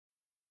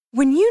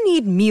When you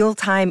need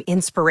mealtime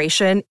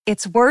inspiration,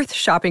 it's worth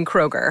shopping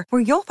Kroger,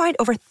 where you'll find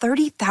over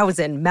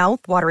 30,000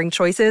 mouth-watering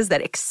choices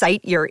that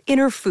excite your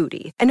inner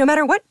foodie. And no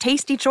matter what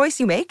tasty choice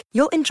you make,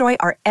 you'll enjoy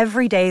our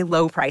everyday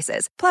low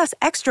prices, plus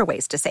extra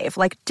ways to save,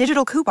 like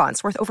digital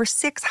coupons worth over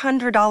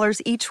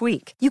 $600 each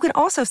week. You can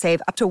also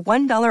save up to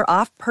 $1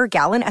 off per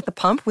gallon at the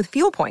pump with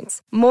fuel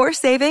points. More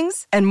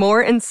savings and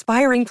more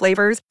inspiring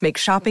flavors make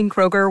shopping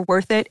Kroger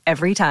worth it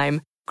every time.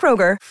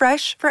 Kroger,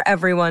 fresh for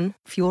everyone.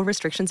 Fuel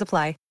restrictions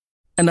apply.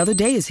 Another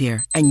day is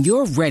here, and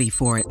you're ready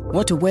for it.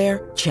 What to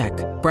wear? Check.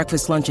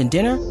 Breakfast, lunch, and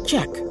dinner?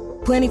 Check.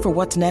 Planning for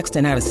what's next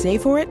and how to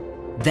save for it?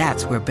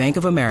 That's where Bank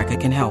of America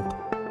can help.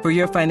 For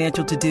your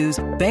financial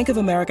to-dos, Bank of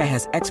America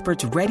has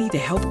experts ready to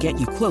help get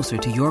you closer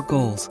to your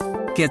goals.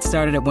 Get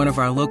started at one of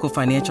our local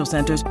financial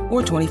centers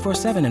or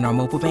 24/7 in our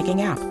mobile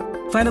banking app.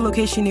 Find a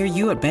location near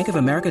you at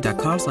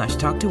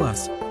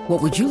bankofamerica.com/talktous.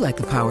 What would you like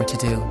the power to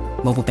do?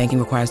 Mobile banking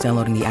requires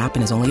downloading the app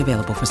and is only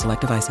available for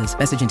select devices.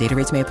 Message and data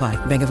rates may apply.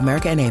 Bank of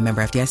America N.A.,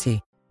 member FDIC.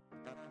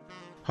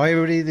 Hi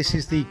everybody, this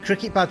is the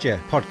Cricket Badger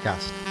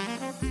podcast.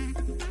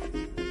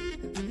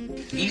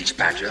 Each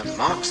badger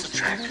marks the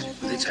track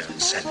with its own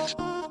scent.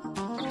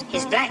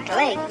 His black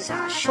legs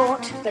are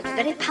short but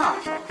very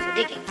powerful for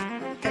digging.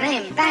 The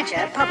name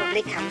badger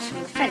probably comes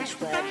from the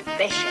French word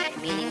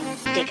bêcher, meaning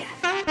digger.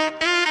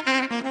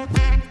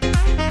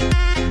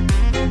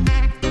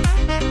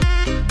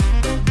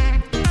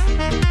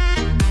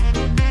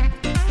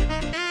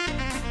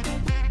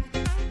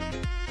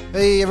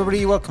 Hey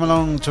everybody, welcome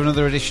along to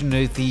another edition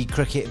of the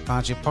Cricket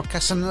Badger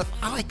podcast, and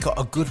I got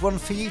a good one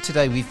for you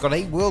today. We've got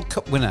a World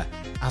Cup winner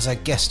as a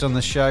guest on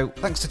the show.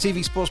 Thanks to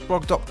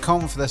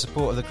tvsportsblog.com for their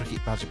support of the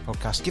Cricket Badger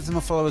podcast. Give them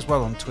a follow as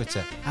well on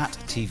Twitter at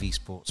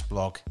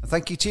tvsportsblog. And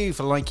thank you to you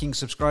for liking,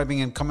 subscribing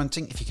and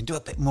commenting. If you can do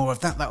a bit more of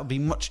that, that would be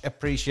much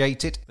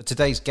appreciated. But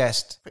today's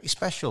guest, pretty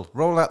special.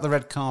 Roll out the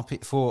red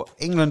carpet for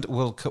England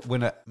World Cup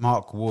winner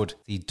Mark Wood,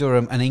 the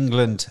Durham and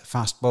England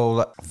fast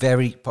bowler,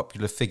 very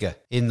popular figure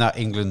in that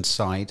England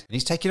side. And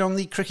he's taking on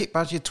the Cricket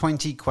Badger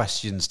 20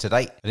 questions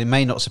today. And it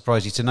may not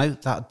surprise you to know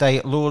that day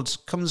at Lord's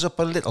comes up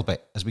a little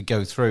bit as we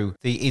go through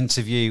the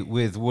interview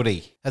with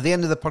Woody. At the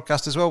end of the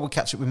podcast as well, we'll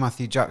catch up with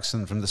Matthew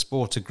Jackson from the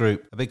Sporter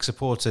Group, a big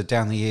supporter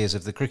down the years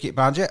of the Cricket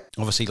Badger.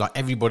 Obviously, like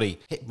everybody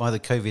hit by the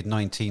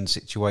COVID-19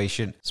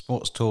 situation,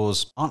 sports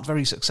tours aren't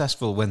very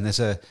successful when there's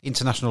an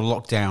international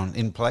lockdown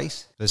in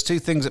place. There's two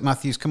things that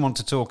Matthew's come on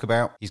to talk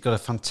about. He's got a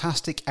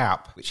fantastic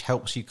app which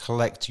helps you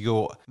collect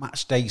your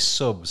match day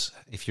subs.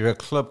 If you're a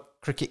club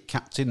cricket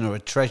captain or a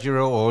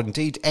treasurer or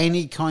indeed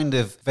any kind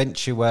of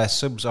venture where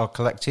subs are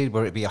collected,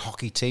 whether it be a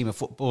hockey team, a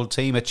football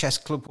team, a chess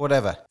club,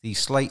 whatever, the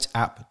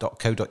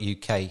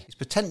slateapp.co.uk is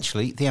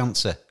potentially the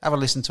answer. Have a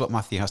listen to what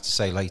Matthew has to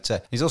say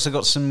later. He's also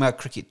got some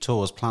cricket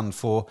tours planned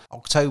for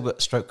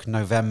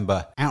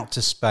October/November out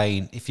to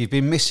Spain. If you've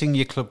been missing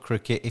your club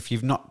cricket, if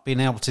you've not been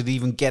able to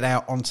even get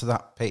out onto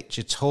that pitch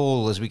at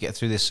all as we get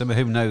through this summer,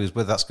 who knows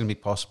whether that's going to be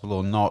possible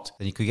or not,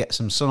 then you could get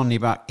some sun on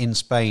your back in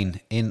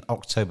Spain in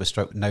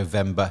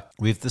October/November.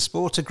 With the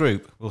Sporter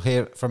Group, we'll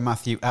hear from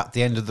Matthew at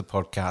the end of the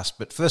podcast.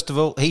 But first of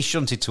all, he's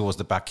shunted towards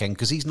the back end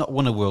because he's not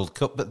won a World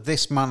Cup, but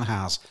this man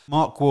has.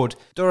 Mark Wood,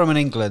 Durham and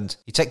England.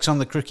 He takes on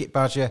the Cricket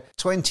Badger.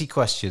 20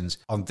 questions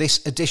on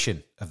this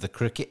edition of the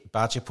Cricket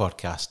Badger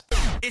podcast.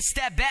 It's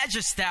that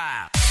Badger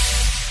style.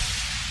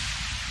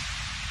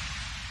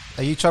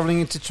 Are you travelling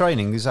into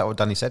training? Is that what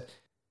Danny said?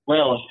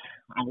 Well,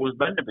 I was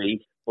meant to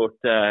be, but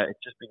it's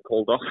just been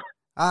called off.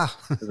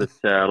 Because it's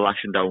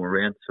lashing down with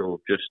rain,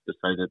 so just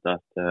decided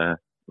that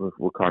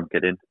we can't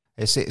get in.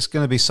 It's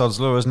going to be sod's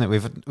law, isn't it?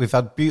 We've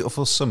had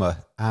beautiful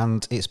summer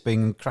and it's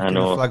been cracking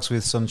the flags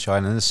with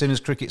sunshine, and as soon as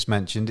cricket's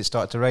mentioned, it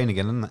started to rain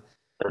again, isn't it?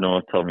 I know,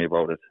 tell me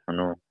about it. I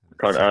know.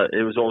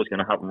 It was always going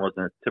to happen,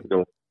 wasn't it?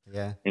 Typical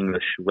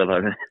English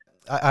weather.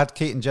 I had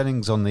Keaton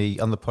Jennings on the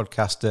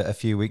podcast a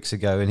few weeks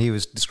ago, and he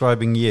was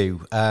describing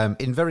you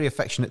in very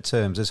affectionate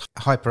terms as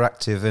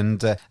hyperactive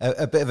and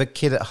a bit of a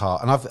kid at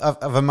heart. And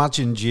I've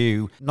imagined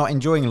you not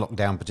enjoying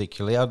lockdown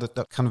particularly.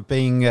 That kind of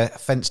being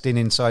fenced in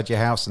inside your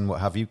house and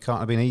what have you can't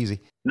have been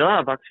easy. No,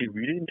 I've actually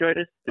really enjoyed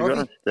it, to be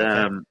honest.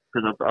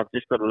 Because I've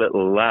just got a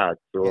little lad,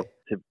 so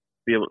to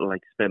be able to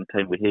spend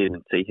time with him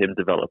and see him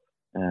develop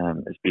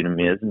has been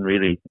amazing.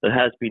 Really, there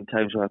has been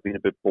times where I've been a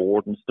bit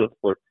bored and stuff,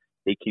 but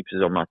he keeps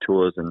us on my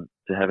toes, and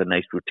to have a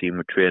nice routine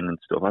with training and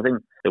stuff. I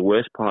think the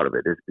worst part of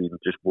it has been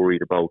just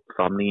worried about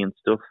family and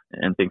stuff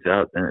and things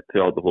like that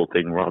throughout the whole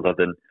thing, rather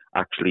than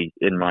actually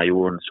in my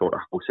own sort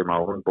of house, in my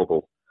own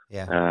bubble,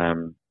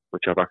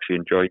 which I've actually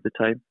enjoyed the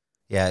time.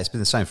 Yeah, it's been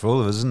the same for all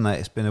of us, isn't it?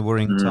 It's been a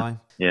worrying time.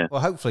 Yeah. Well,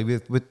 hopefully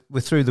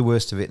we're through the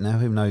worst of it now.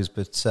 Who knows?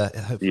 But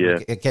hopefully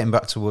we're getting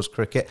back towards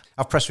cricket.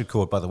 I've pressed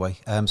record, by the way,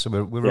 so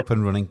we're up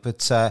and running.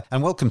 But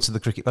and welcome to the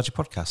Cricket Badger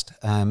podcast.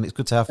 It's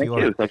good to have you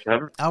on. Thank you. Thanks for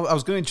having me. I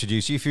was going to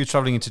introduce you if you were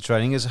travelling into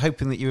training as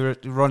hoping that you were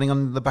riding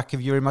on the back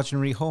of your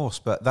imaginary horse,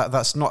 but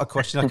that's not a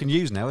question I can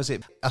use now, is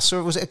it? I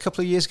saw, was it a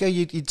couple of years ago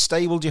you'd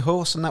stabled your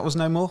horse and that was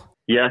no more?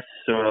 Yes,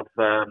 so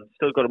I've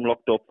still got him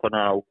locked up for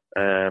now.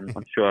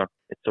 I'm sure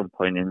at some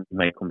point he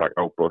may come back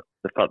out, but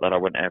the fact that I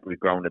went to every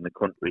ground in the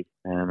country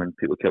and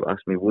people kept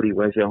asking me, Woody,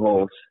 where's your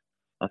horse?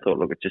 I thought,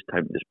 look, it's just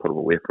time to just put him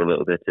away for a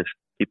little bit, just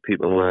keep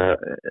people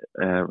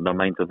their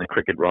minds on the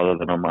cricket rather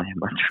than on my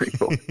tree.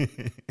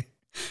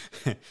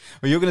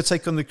 Well, you're going to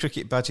take on the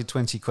Cricket Badger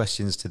 20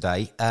 questions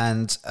today,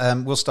 and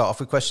we'll start off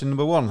with question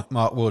number 1,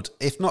 Mark Wood.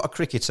 If not a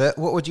cricketer,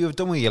 what would you have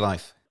done with your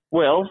life?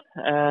 Well,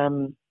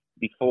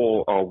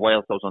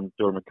 whilst I was on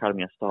Durham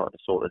Academy, I started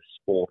a sort of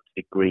sports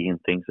degree and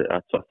things like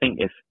that. So I think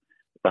if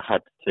I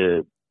had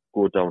to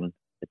go down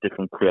a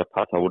different career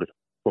path, I would have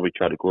probably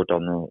tried to go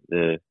down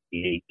the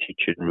PE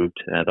teaching route.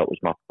 That was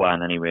my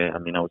plan anyway. I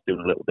mean, I was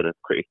doing a little bit of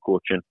cricket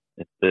coaching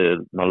at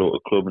my local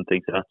club and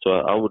things like that. So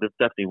I would have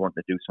definitely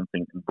wanted to do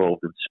something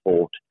involved in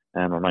sport.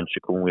 I managed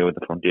to come away with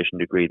a foundation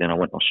degree. Then I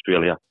went to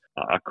Australia.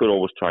 I could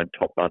always try and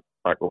top that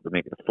back up to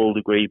make it a full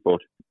degree. But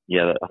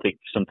yeah, I think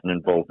something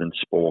involved in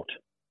sport.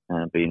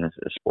 Being a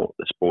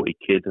sporty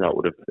kid, that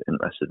would have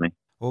interested me.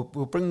 Well,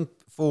 we'll bring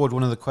forward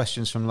one of the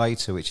questions from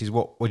later, which is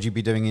what would you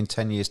be doing in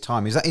 10 years'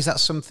 time? Is that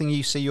something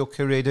you see your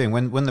career doing?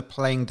 When the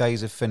playing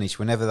days are finished,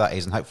 whenever that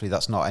is, and hopefully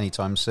that's not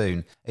anytime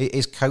soon,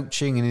 is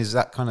coaching and is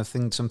that kind of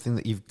thing something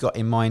that you've got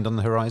in mind on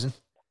the horizon?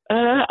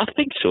 I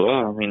think so.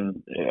 I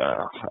mean,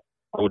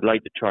 I would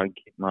like to try and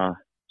keep my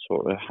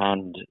sort of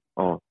hand,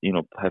 or,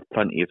 have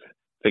plenty of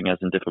fingers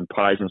in different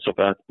pies and stuff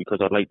like that, because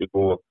I'd like to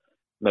go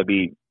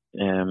maybe...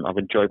 I've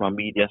enjoyed my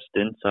media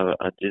stints.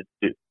 I did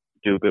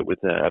do a bit with,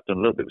 I've done a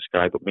little bit with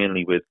Sky, but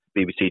mainly with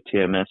BBC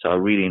TMS. I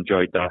really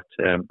enjoyed that,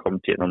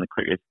 commentating on the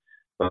cricket.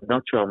 But I'm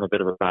not sure I'm a bit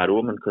of a bad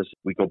omen, because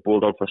we got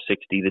bowled out for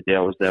 60 the day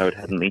I was there at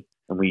Headingley,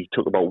 and we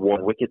took about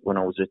 1 wicket when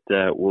I was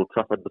at Old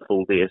Trafford the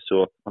full day.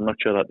 So I'm not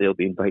sure that they'll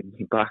be inviting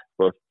me back.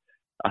 But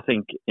I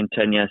think in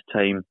 10 years'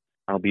 time,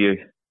 I'll be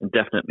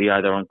definitely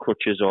either on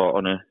crutches or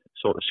on a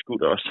sort of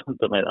scooter or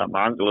something like that.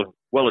 My ankle will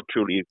well and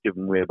truly have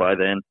given way by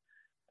then.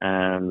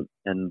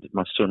 And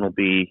my son will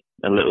be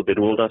a little bit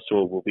older,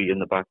 so we'll be in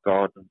the back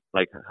garden,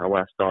 like how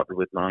I started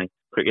with my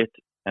cricket.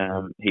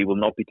 He will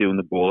not be doing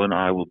the bowling,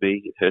 I will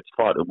be. It hurts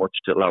far too much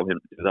to allow him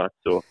to do that,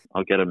 so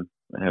I'll get him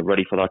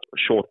ready for that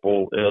short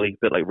ball early,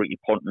 a bit like Ricky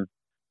Ponting.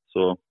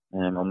 So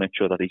I'll make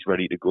sure that he's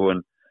ready to go.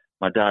 And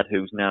my dad,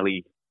 who's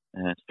nearly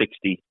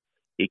 60,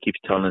 he keeps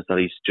telling us that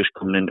he's just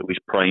coming into his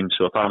prime.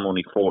 So if I'm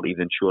only 40,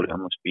 then surely I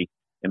must be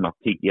in my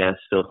peak years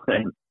still.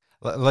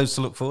 Loads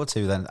to look forward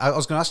to then. I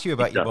was going to ask you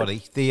about your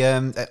body.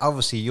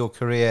 Obviously your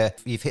career,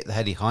 you've hit the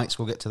heady heights.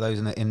 We'll get to those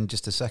in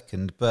just a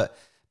second. But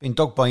been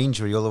dogged by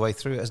injury all the way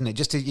through, hasn't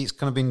it? It's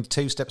kind of been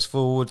 2 steps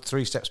forward,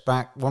 3 steps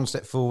back, 1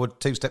 step forward,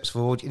 2 steps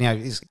forward.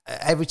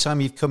 Every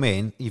time you've come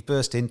in, you've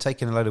burst in,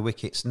 taken a load of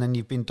wickets, and then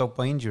you've been dogged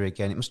by injury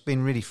again. It must have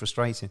been really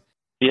frustrating.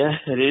 Yeah,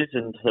 it is,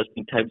 and there's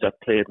been times I've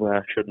played where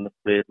I shouldn't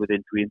have played with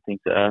injury and things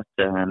like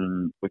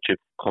that, which have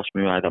cost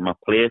me either my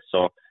place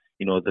or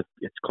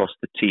it's cost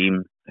the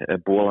team a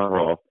bowler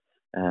or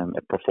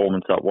a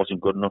performance that wasn't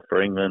good enough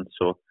for England.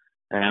 So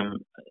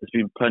there's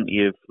been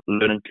plenty of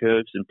learning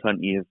curves and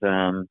plenty of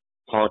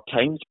hard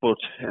times, but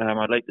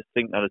I'd like to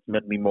think that it's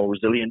made me more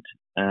resilient,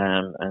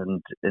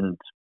 and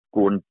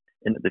going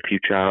into the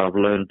future I've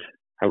learned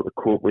how to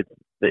cope with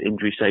the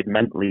injury side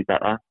mentally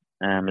better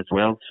as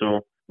well.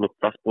 So look,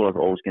 fast bowlers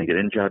are always going to get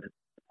injured,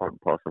 part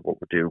and parcel of what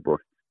we do, but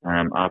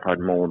I've had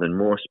more than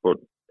most. But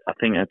I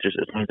think as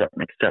long as I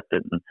can accept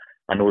it, and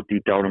I know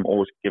deep down I'm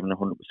always giving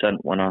 100%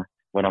 when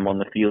I'm on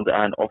the field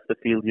and off the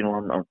field.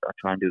 I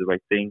try and do the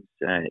right things,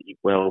 eat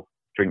well,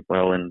 drink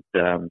well, and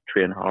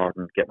train hard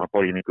and get my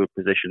body in a good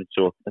position.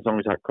 So as long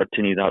as I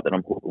continue that, then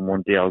I'm hoping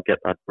one day I'll get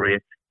that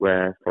break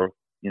where for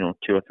 2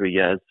 or 3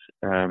 years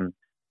I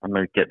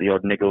might get the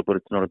odd niggle, but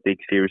it's not a big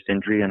serious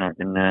injury, and I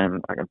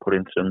can put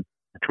in some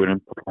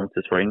training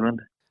performances for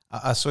England.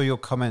 I saw your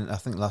comment, I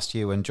think, last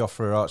year when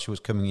Jofra Archer was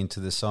coming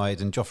into the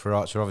side, and Jofra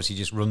Archer obviously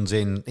just runs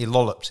in, he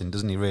lollops in,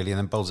 doesn't he, really, and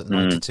then bowls at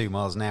 92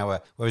 miles an hour,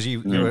 whereas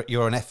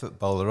you're an effort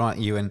bowler, aren't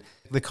you? And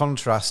the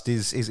contrast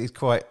is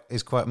quite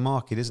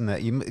marked, isn't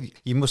it?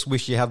 You must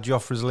wish you had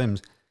Jofra's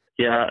limbs.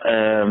 Yeah,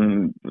 I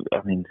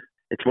mean,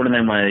 it's one of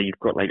them where you've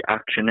got like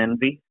action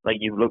envy. Like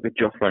you look at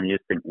Jofra and you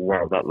just think,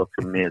 wow, that looks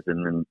amazing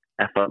and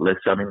effortless.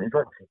 I mean, he's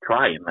obviously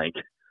trying,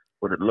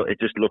 but it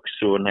just looks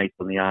so nice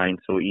on the eye and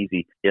so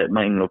easy. Yeah,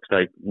 mine looks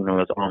like,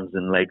 there's arms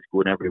and legs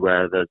going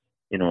everywhere. There's,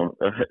 you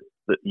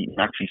can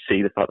actually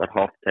see the fact that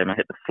half the time I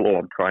hit the floor,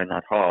 I'm trying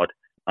that hard.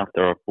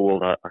 After a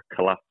bowl, I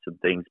collapse and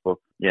things. But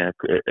yeah,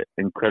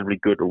 incredibly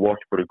good to watch,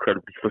 but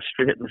incredibly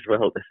frustrating as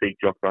well to see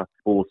Jofra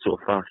bowl so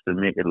fast and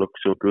make it look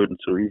so good and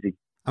so easy.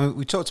 I mean,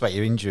 we talked about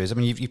your injuries. I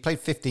mean, you've played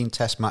 15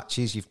 Test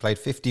matches, you've played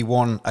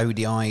 51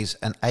 ODIs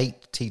and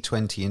 8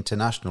 T20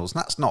 internationals.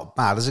 And that's not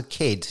bad. As a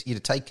kid, you'd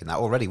have taken that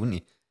already, wouldn't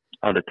you?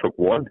 I'd have took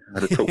one.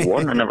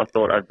 I never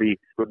thought I'd be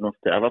good enough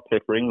to ever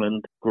play for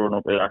England. Growing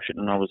up at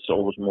Ashton, I was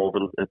always more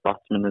of a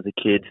batsman as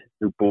a kid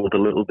who bowled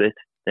a little bit.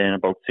 Then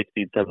about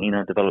 16, 17,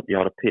 I developed the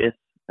art of pace.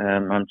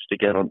 Managed to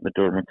get onto the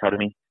Durham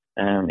Academy.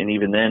 And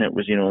even then, it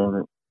was,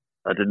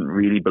 I didn't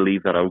really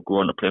believe that I would go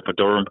on to play for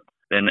Durham.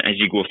 Then as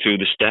you go through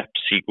the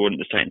steps, you go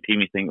into the second team,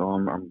 you think, oh,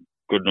 I'm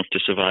good enough to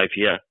survive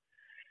here.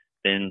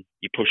 Then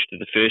you push to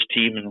the first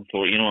team and I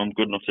thought, I'm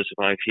good enough to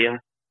survive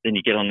here. then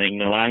you get on the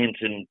England Lions,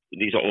 and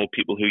these are all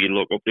people who you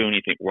look up to, and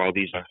you think, wow,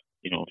 these are,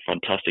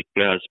 fantastic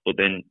players. But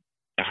then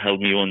I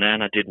held my own there,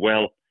 and I did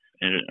well.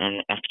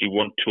 And after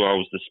 1-2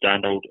 hours, the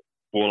standout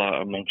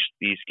bowler amongst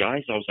these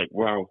guys, I was like,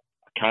 wow,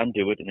 I can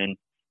do it. And then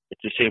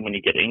it's the same when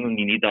you get to England.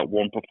 You need that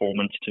one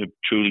performance to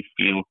truly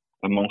feel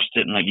amongst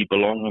it and like you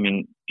belong. I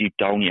mean, deep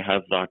down you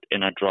have that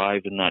inner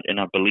drive and that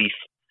inner belief,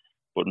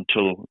 but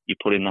until you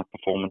put in that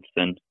performance,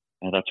 then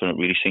that's when it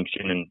really sinks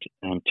in.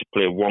 And to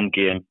play one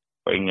game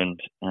for England,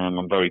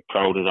 I'm very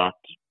proud of that.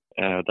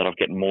 That I've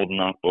gotten more than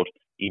that, but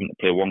even to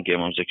play one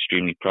game, I was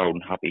extremely proud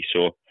and happy.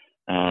 So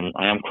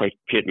I am quite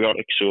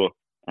patriotic. So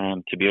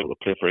to be able to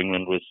play for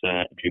England was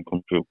a dream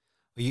come true.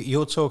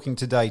 You're talking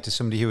today to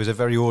somebody who is a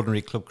very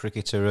ordinary club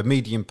cricketer, a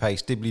medium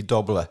pace,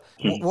 dibbly-dobbler.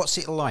 What's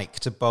it like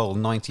to bowl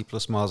 90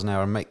 plus miles an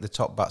hour and make the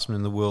top batsman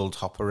in the world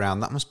hop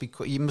around? That must be,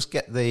 you must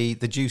get the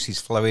juices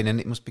flowing, and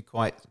it must be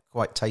quite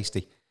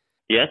tasty.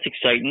 Yeah, it's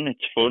exciting.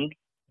 It's fun.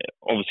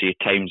 Obviously, at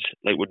times,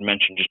 like we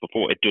mentioned just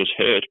before, it does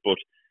hurt, but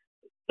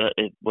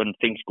when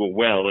things go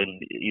well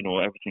and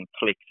everything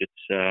clicks,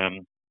 it's a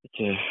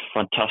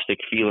fantastic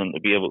feeling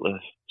to be able to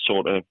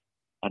sort of,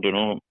 I don't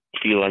know,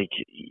 feel like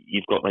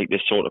you've got like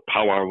this sort of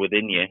power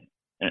within you,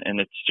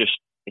 and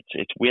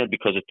it's weird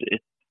because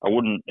I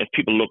wouldn't, if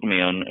people look at me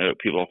and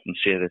people often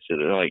say this,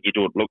 like, you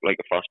don't look like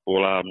a fast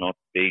bowler. I'm not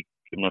big,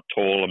 I'm not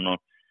tall, I'm not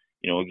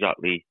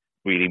exactly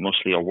really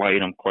muscly or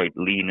wide. I'm quite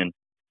lean and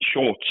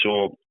short,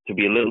 so to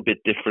be a little bit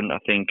different, I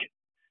think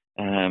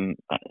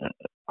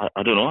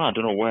I don't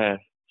know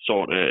where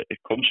sort of it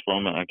comes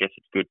from. I guess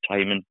it's good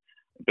timing,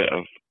 a bit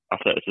of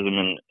athleticism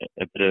and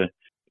a bit of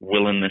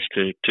willingness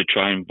to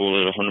try and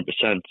bowl it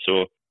 100%.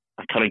 So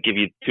I can't give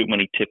you too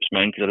many tips,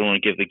 man, because I don't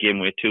want to give the game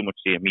away too much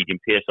to your medium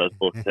pacers.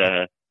 But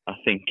I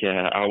think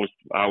I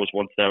was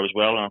once there as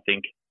well, and I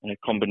think a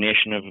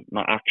combination of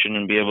my action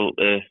and be able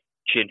to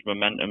change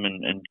momentum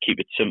and keep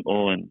it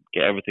simple and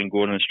get everything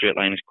going in a straight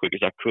line as quick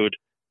as I could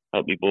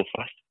helped me bowl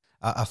fast.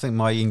 I think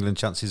my England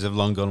chances have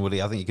long gone,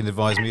 Willie. I think you can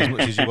advise me as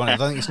much as you want. I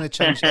don't think it's going to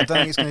change. I don't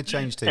think it's going to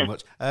change too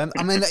much. I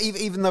mean,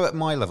 even though at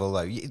my level,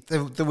 though,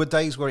 there were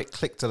days where it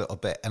clicked a little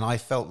bit, and I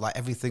felt like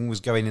everything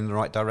was going in the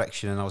right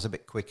direction, and I was a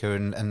bit quicker.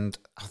 And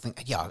I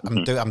think,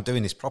 I'm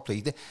doing this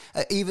properly.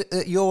 Even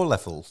at your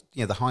level,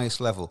 the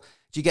highest level,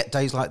 do you get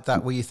days like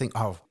that where you think,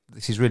 oh,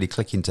 this is really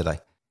clicking today?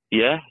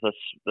 Yeah,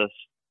 there's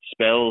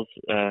spells.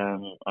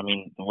 I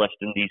mean, the West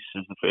Indies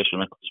is the first one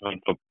that comes to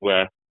mind for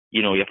where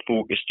your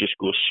focus just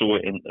goes so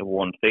into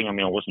one thing. I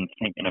mean, I wasn't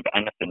thinking of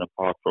anything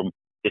apart from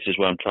this is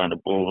where I'm trying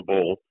to bowl the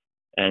ball.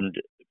 And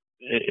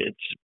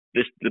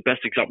the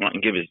best example I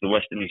can give is the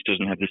West Indies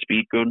doesn't have the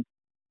speed gun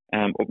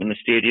up in the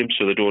stadium,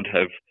 so it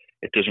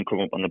doesn't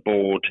come up on the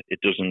board, it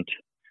doesn't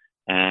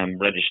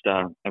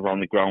register around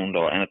the ground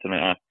or anything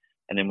like that.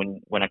 And then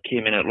when I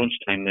came in at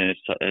lunchtime,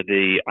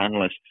 the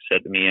analyst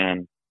said to me,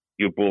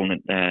 "You're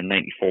bowling at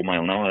 94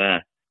 mile an hour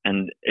there."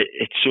 And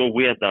it's so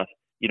weird that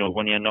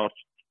when you're not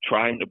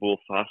trying to bowl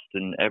fast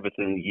and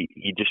everything,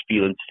 you just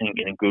feel in sync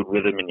and in good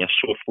rhythm, and you're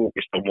so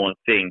focused on one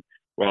thing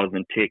rather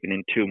than taking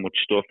in too much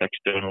stuff,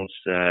 externals,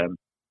 the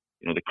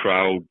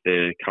crowd,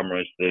 the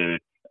cameras,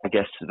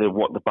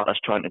 what the batter's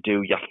trying to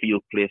do, your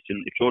field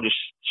placing. If you're just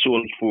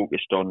solely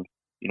focused on,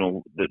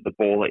 the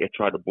ball that you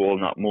try to bowl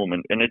in that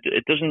moment, and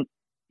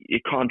you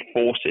can't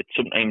force it.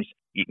 Sometimes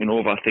you can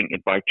overthink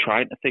it by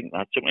trying to think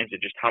that. Sometimes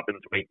it just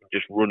happens where you can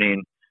just run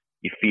in,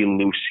 you feel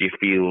loose, you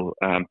feel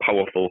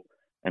powerful,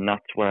 and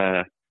that's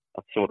where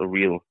that sort of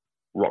real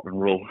rock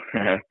and roll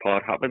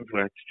part happens,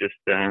 where it's just,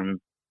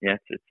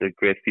 it's a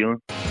great feeling.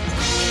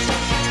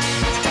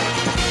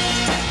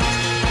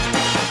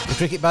 The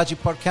Cricket Badger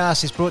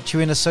podcast is brought to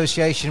you in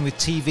association with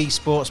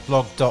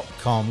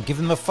tvsportsblog.com. Give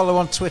them a follow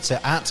on Twitter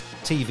at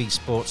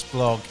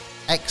tvsportsblog.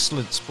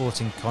 Excellent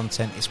sporting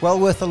content. It's well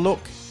worth a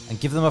look, and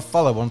give them a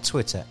follow on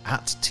Twitter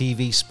at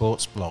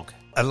tvsportsblog.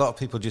 A lot of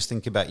people just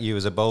think about you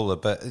as a bowler,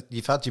 but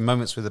you've had your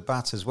moments with the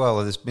bat as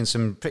well. There's been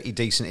some pretty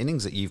decent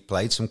innings that you've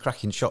played, some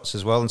cracking shots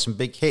as well, and some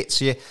big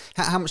hits.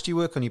 How much do you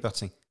work on your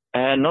batting?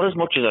 Not as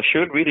much as I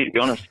should, really, to be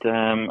honest.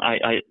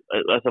 I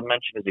as I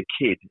mentioned, as a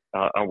kid,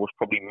 I was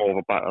probably more of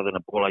a batter than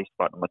a bowler. I used to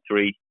bat number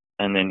 3,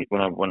 and then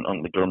when I went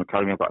on the Durham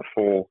Academy, I batted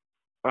 4.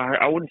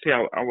 I wouldn't say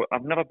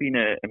I've never been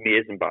an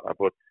amazing batter,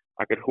 but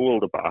I could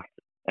hold a bat,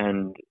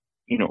 and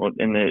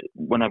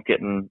when I'm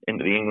getting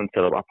into the England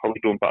setup, I probably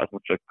don't bat as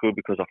much as I could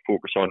because I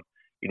focus on,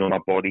 my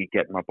body,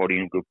 getting my body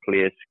in a good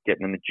place,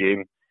 getting in the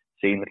gym,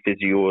 seeing the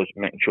physios,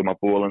 making sure my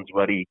bowling's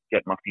ready,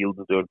 getting my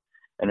fielding done.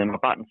 And then my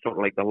batting's sort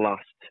of like the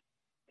last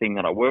thing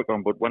that I work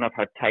on. But when I've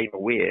had time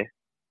away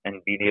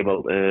and been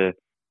able to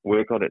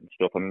work on it and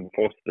stuff, I'm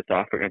forced to the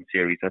South African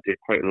series. I did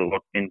quite a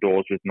lot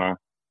indoors with my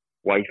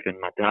wife and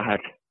my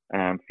dad,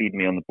 feeding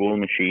me on the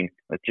bowling machine.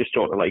 I just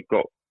sort of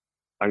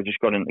I just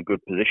got into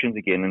good positions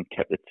again and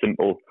kept it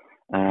simple,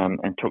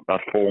 and took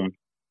that form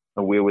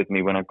away with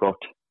me when I got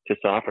to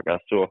South Africa.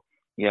 So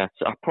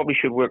I probably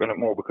should work on it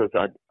more because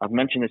I've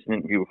mentioned this in an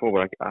interview before,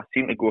 but I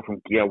seem to go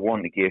from gear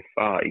 1 to gear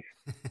 5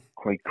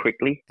 quite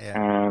quickly.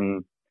 Yeah.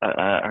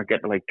 I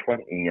get to like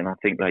 20, and I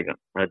think like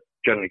I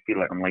generally feel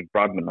like I'm like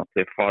Bradman. I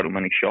play far too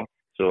many shots,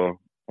 so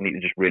I need to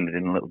just rein it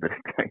in a little bit.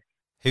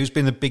 Who's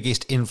been the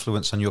biggest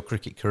influence on your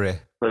cricket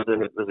career? There's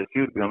a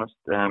few, to be honest.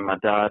 My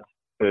dad,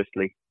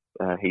 firstly,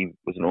 he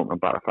was an opening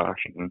batter for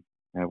Ashington,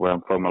 where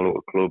I'm from, my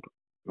local club.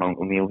 My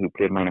Uncle Neil, who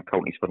played minor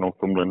counties for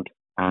Northumberland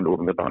and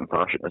opened the batting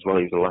for Ashington as well.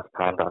 He was a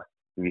left-hander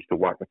who used to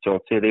whack it. So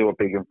I'd say they were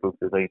big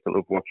influences. I used to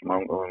love watching my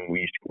uncle, and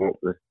we used to go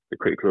up to the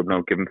cricket club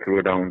now, give him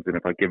throwdowns, and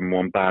if I give him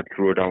one bad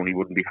throwdown, he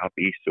wouldn't be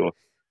happy. So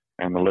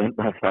I learned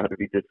that how to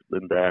be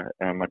disciplined there.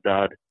 My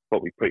dad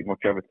taught me pretty much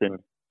everything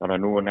that I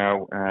know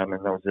now, and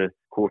there was a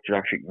coach at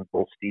Ashington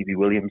called Stevie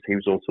Williams. He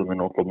was also in the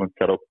Northumberland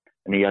setup,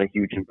 and he had a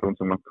huge influence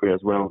on my career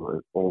as well.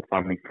 All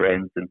family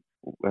friends and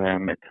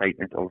a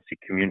tight-knit, obviously,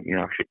 community in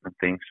Ashington and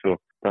things. So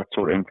that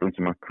sort of influence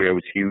in my career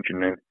was huge.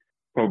 And then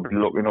probably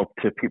looking up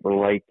to people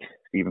like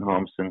Stephen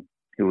Harmson,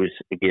 who was,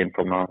 again,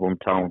 from my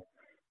hometown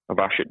of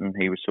Ashington.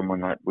 He was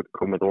someone that would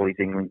come with all his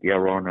England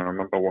gear on. And I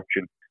remember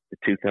watching the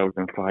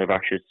 2005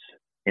 Ashes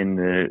in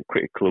the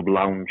cricket club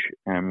lounge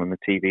on the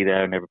TV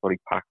there, and everybody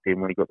packed in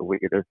when he got the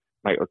wicket of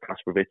Michael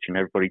Kasparovich, and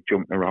everybody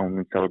jumping around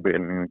and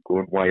celebrating and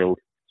going wild.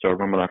 So I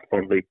remember that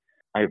fondly.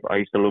 I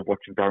used to love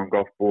watching Darren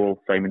Gough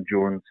bowl, Simon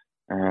Jones,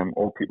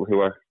 all people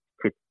who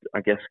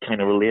I guess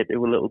kind of relate to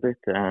a little bit.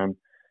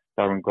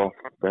 Darren Gough,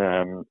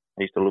 I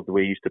used to love the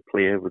way he used to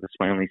play with a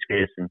smile on his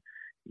face, and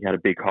he had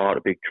a big heart,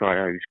 a big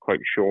try. He was quite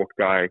a short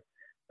guy,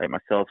 like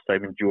myself.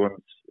 Simon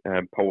Jones,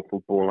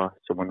 powerful bowler,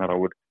 someone that I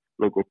would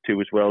look up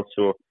to as well.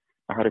 So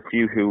I had a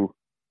few who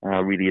I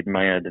really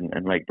admired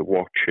and liked to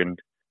watch, and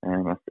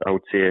I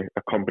would say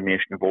a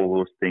combination of all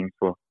those things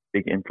were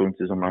big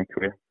influences on my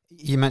career.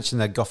 You mentioned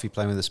that Goughy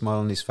playing with a smile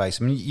on his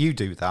face. I mean, you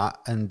do that,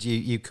 and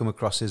you come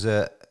across as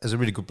a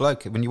really good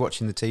bloke. When you're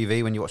watching the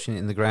TV, when you're watching it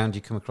in the ground,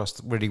 you come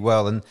across really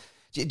well. And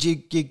do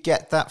you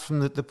get that from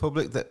the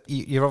public, that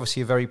you're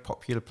obviously a very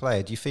popular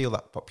player? Do you feel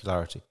that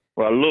popularity?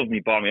 Well, I love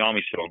me Barmy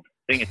Army song.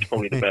 I think it's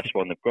probably the best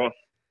one they've got.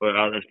 But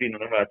there's been a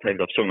number of times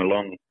I've sung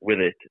along with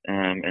it,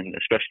 and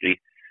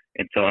especially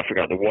in South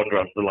Africa, the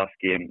Wanderers, the last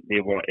game, they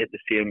were at the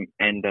same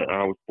end that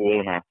I was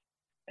bowling at,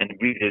 and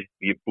really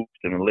you boost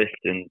and a lift,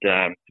 and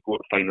to go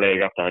to find leg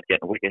after I'd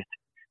get a wicket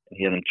and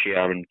hear them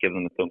cheer and give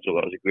them the thumbs up,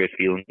 that was a great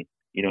feeling.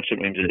 You know,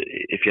 sometimes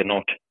if you're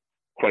not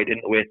quite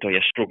into it or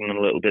you're struggling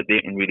a little bit, they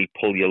can really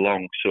pull you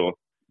along. So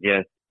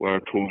yeah, we're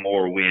at home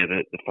or away,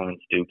 the fans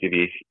do give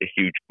you a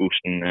huge boost,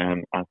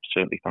 and I'm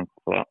certainly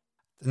thankful for that.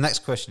 The next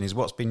question is,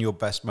 what's been your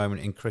best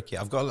moment in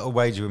cricket? I've got a little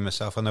wager with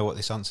myself. I know what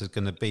this answer is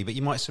going to be, but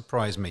you might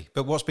surprise me.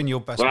 But what's been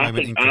your best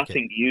moment in cricket? I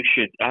think you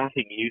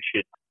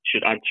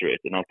should answer it,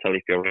 and I'll tell you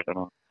if you're right or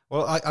not.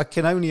 Well, I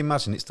can only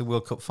imagine it's the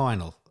World Cup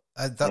final.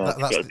 It's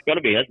got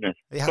to be, hasn't it?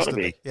 It has to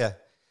be. Yeah.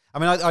 I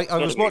mean, I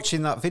was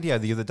watching that video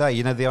the other day.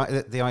 You know, the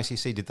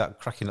ICC did that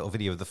cracking little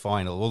video of the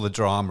final, all the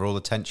drama, all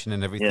the tension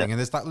and everything. Yeah. And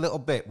there's that little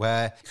bit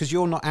where, because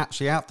you're not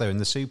actually out there in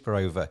the super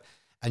over,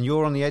 and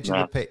you're on the edge of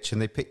the pitch,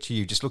 and they picture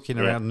you just looking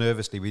around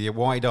nervously with your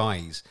wide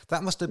eyes.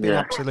 That must have been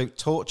absolute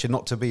torture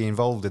not to be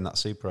involved in that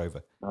super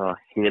over. Oh, I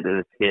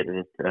hated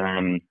it.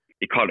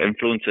 You can't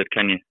influence it,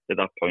 can you, at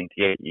that point?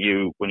 Yeah,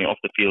 when you're off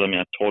the field, I mean,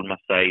 I tore my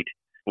side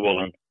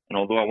bowling, and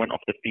although I went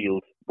off the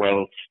field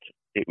whilst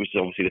it was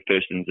obviously the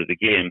first innings of the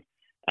game,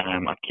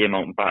 I came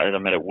out and batted. I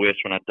made it worse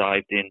when I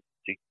dived in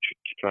to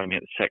try and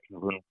make the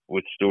second run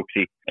with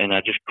Stokesy, and I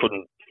just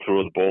couldn't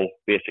throw the ball,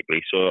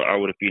 basically. So I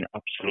would have been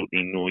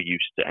absolutely no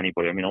use to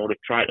anybody. I mean, I would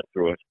have tried to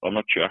throw it. I'm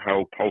not sure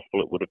how powerful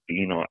it would have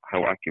been or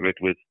how accurate,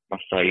 with my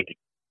side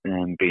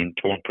being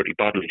torn pretty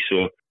badly.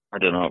 So I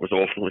don't know. It was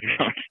awful.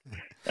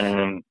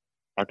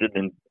 I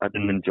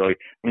didn't enjoy.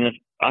 I mean, there's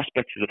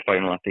aspects of the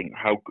final. I think,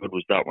 how good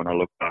was that when I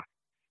look back?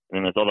 And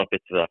then there's other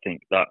bits of it, I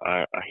think, that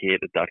I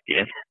hated that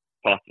game.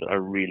 Parts of it, I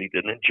really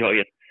didn't enjoy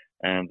it.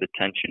 The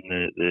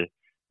tension, the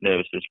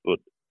nervousness. But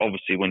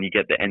obviously, when you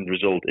get the end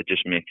result, it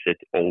just makes it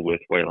all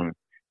worthwhile and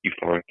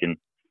euphoric. And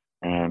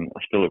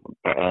I still look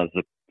back as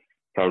the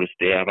proudest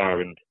day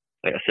ever. And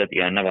like I said,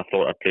 I never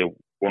thought I'd play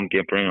one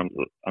game for England.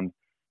 I'm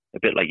a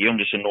bit like you. I'm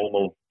just a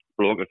normal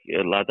bloke,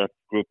 a lad that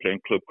grew up playing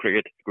club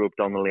cricket, grew up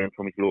down the lane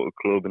from his local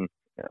club, and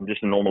I'm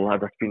just a normal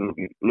lad that's been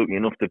lucky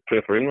enough to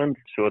play for England.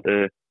 So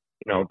to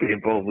be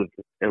involved with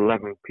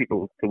 11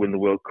 people to win the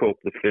World Cup,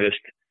 the first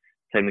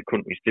time the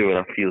countries do it,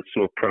 I feel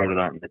so proud of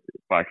that, and it's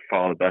by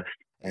far the best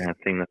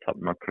thing that's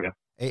happened in my career.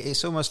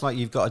 It's almost like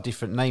you've got a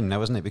different name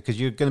now, isn't it?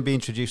 Because you're going to be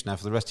introduced now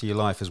for the rest of your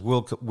life as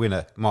World Cup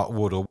winner Mark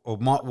Wood, or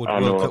Mark Wood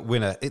World Cup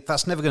winner.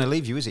 That's never going to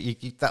leave you, is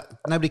it?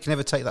 Nobody can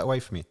ever take that away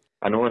from you.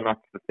 I know, and that's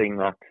the thing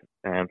that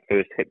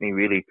first hit me,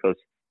 really, because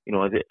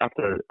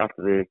after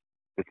the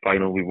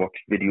final, we watched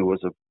videos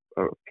of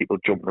people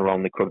jumping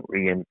around the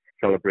country and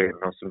celebrating.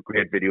 There were some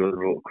great videos of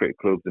local cricket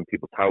clubs and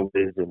people's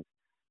houses and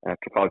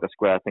Trafalgar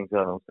Square, things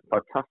like that.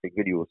 Fantastic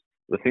videos.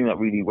 The thing that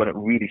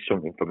really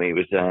something for me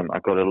was I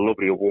got a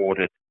lovely award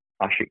at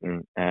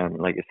Ashington,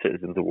 like a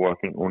Citizens Award.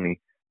 I think only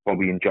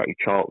Bobby and Jackie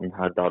Charlton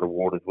had that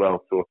award as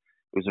well. So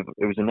it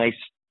was a nice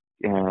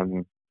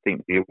thing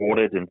to be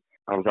awarded, and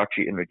I was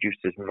actually introduced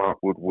as Mark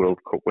Wood World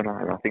Cup winner,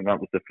 and I think that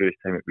was the first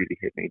time it really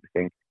hit me to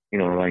think,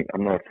 like,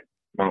 I'm not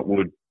Mark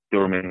Wood,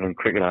 Durham England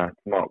cricketer,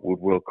 it's Mark Wood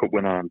World Cup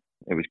winner, and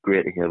it was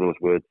great to hear those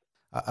words.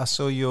 I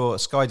saw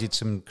Sky did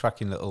some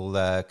cracking little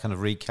kind of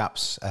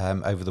recaps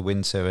over the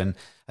winter, and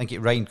I think it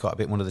rained quite a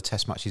bit in one of the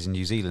test matches in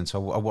New Zealand.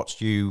 So I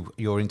watched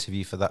your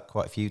interview for that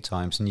quite a few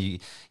times, and you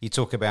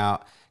talk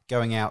about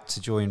going out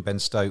to join Ben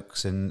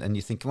Stokes, and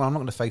you're thinking, well, I'm not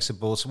going to face a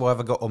ball, so why have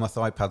I got all my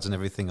thigh pads and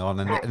everything on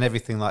and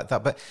everything like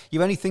that? But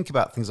you only think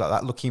about things like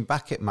that looking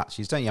back at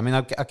matches, don't you? I mean,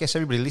 I guess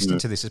everybody listening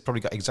to this has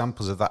probably got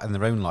examples of that in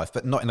their own life,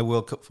 but not in a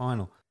World Cup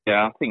final.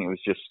 Yeah, I think it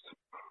was just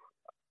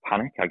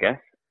panic, I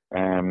guess.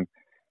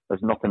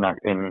 There's nothing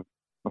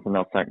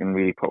else I can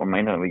really put my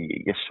mind on.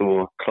 You're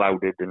so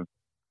clouded, and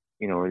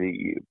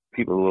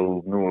people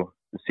will know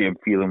the same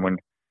feeling when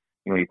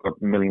you've got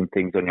a million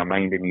things on your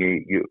mind and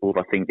you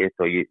overthink it,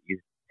 or you're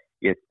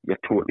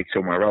totally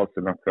somewhere else.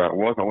 And that's where I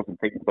was. I wasn't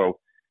thinking about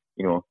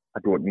I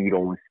don't need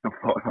all this stuff.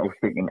 I was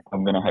thinking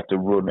I'm going to have to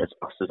run as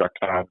fast as I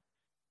can.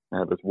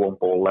 There's one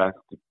ball left.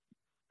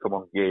 Come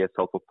on, gear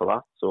yourself up for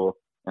that. So.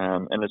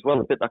 And as well,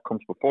 the bit that comes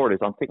before it is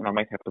I'm thinking I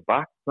might have to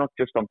back. It's not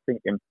just I'm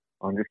thinking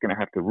I'm just going to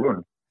have to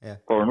run. Yeah.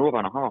 For an over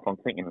and a half, I'm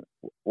thinking,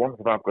 once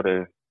I've got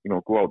to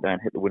go out there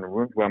and hit the winning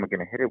runs, where am I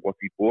going to hit it? What's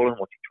he bowling?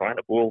 What's he trying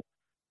to bowl?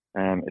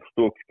 If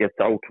Stokes gets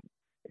out,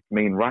 it's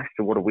me and Rash,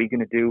 so what are we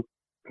going to do?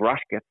 If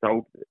Rash gets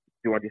out,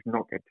 do I just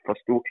knock it for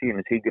Stokesy, and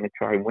is he going to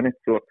try and win it?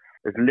 So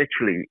there's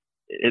literally,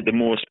 at the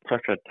most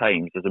pressured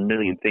times, there's a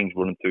million things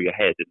running through your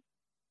head. And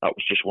that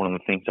was just one of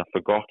the things I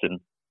forgot. And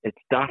it's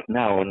daft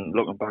now, and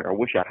looking back, I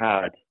wish I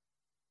had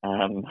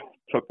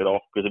took it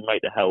off, because it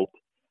might have helped.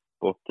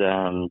 But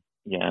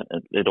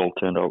it all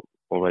turned out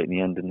all right in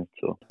the end, didn't it?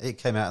 So it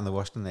came out in the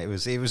wash, didn't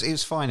it? It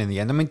was fine in the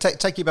end. I mean,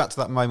 take you back to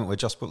that moment where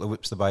Jos Buttler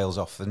whips the bails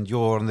off, and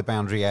you're on the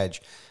boundary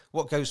edge.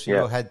 What goes through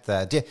your head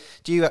there? Do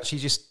you actually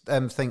just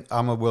think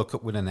I'm a World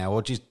Cup winner now,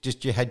 or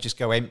just your head just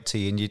go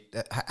empty? And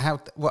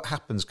what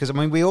happens? Because I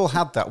mean, we all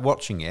had that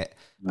watching it.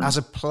 As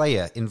a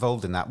player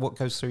involved in that, what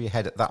goes through your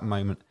head at that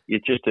moment? You're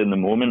just in the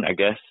moment, I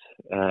guess.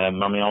 I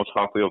was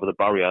halfway over the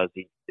barrier as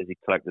he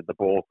collected the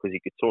ball, because you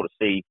could sort of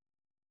see.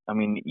 I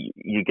mean,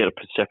 you get a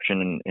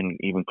perception in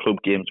even club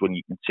games when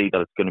you can see that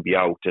it's going to be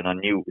out, and I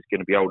knew it was going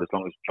to be out as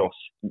long as Jos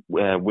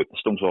whipped the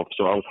stumps off.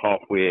 So I was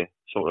halfway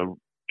sort of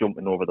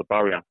jumping over the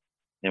barrier.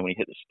 And when he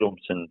hit the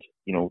stumps and,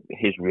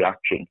 his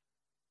reaction,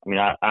 I mean,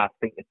 I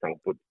think it's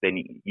out, but then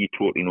you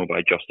totally know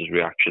by Jos's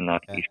reaction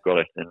that he's got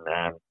it.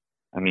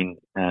 And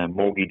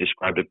Morgie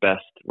described it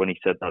best when he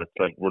said that it's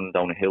like running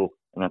down a hill,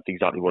 and that's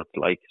exactly what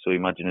it's like. So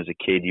imagine as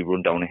a kid, you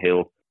run down a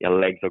hill, your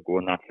legs are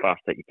going that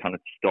fast that you cannot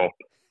stop.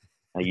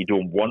 You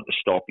don't want to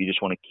stop, you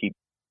just want to keep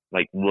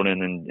like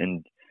running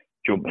and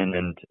jumping,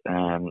 and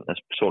as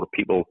sort of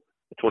people,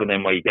 it's one of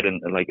them where you get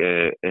into like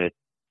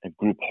a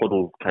group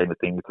huddle kind of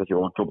thing, because you're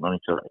all jumping on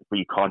each other, but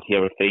you can't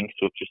hear a thing,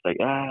 so it's just like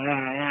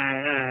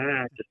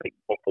just like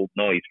muffled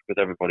noise,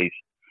 because everybody's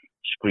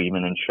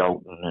screaming and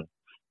shouting, and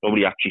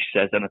nobody actually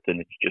says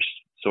anything. It's just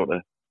sort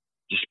of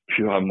just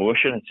pure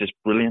emotion. It's just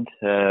brilliant.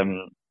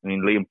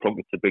 Liam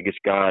Plunkett's the biggest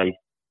guy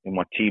in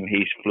my team.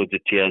 He's floods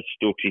of tears.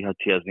 Stokesy had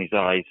tears in his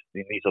eyes. I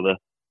mean, these are the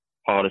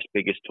hardest,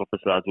 biggest,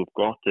 toughest lads we've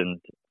got, and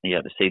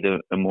to see the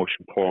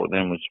emotion pour at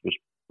them was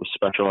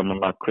special. I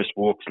remember Chris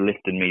Wokes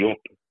lifting me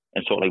up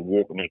and sort of like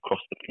walking me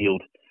across the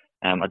field.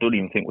 I don't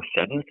even think we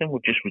said anything. We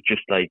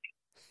just like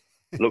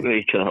looking at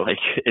each other like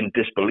in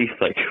disbelief,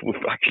 like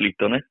we've actually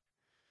done it.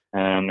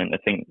 And I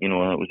think it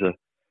was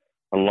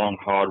a long,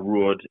 hard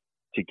road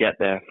to get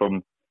there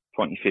from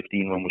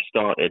 2015 when we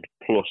started,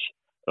 plus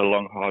a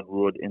long, hard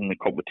road in the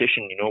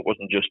competition. It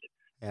wasn't just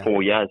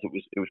 4 years.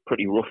 It was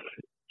pretty rough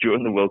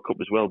during the World Cup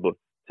as well. But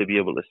to be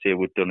able to say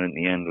we've done it in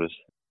the end was,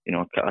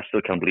 I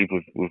still can't believe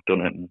we've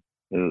done it. And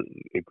it was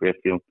a great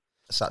feeling.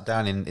 I sat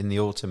down in the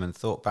autumn and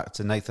thought back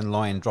to Nathan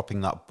Lyon dropping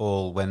that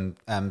ball when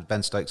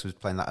Ben Stokes was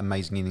playing that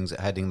amazing innings at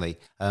Headingley,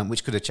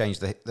 which could have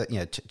changed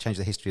changed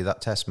the history of that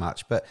Test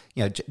match. But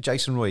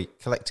Jason Roy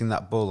collecting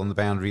that ball on the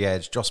boundary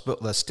edge, Jos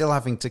Buttler still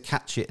having to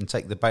catch it and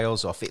take the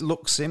bails off. It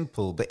looks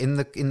simple, but in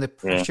the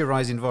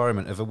pressurised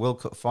environment of a World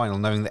Cup final,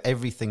 knowing that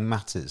everything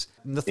matters,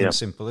 nothing's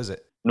simple, is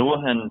it? No,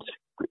 and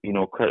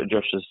credit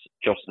Jos's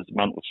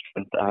mental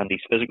strength and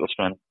his physical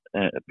strength,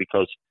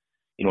 because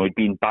he'd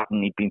been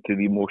batting, he'd been through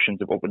the emotions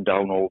of up and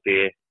down all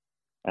day.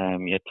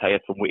 You're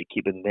tired from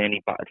wicketkeeping, then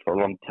he batted for a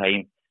long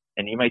time.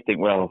 And you might think,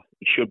 well,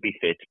 he should be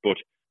fit, but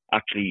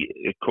actually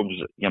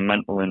your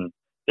mental and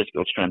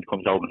physical strength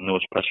comes out in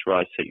those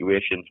pressurised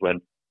situations when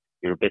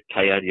you're a bit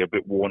tired, you're a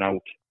bit worn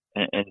out,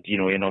 and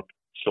you're not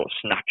sort of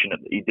snatching it.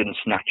 He didn't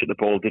snatch at the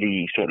ball, did he?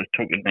 He sort of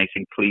took it nice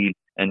and clean,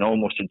 and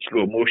almost in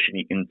slow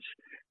motion,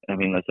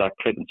 there's that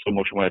clip in slow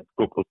motion where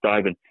Gokul's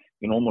diving.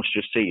 You can almost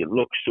just see it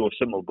looks so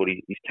simple, but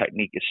his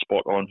technique is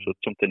spot on. So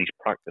it's something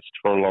he's practiced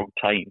for a long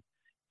time.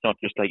 It's not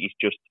just like he's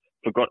just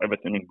forgot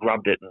everything and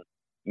grabbed it. And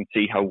you can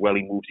see how well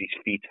he moves his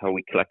feet, how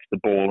he collects the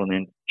ball and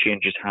then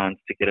changes hands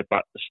to get it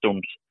back to the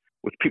stumps,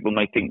 which people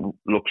might think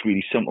looks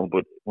really simple.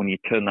 But when you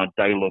turn that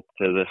dial up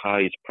to the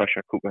highest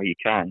pressure cooker you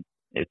can,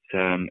 it's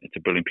a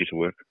brilliant piece of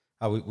work.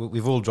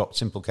 We've all dropped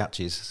simple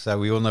catches, so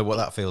we all know what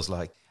that feels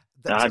like.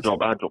 I drop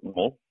them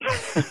all.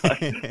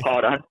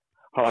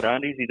 Hard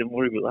and easy, don't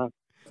worry about that.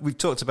 We've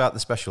talked about the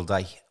special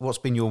day. What's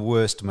been your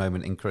worst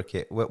moment in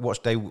cricket?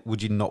 What day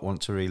would you not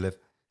want to relive?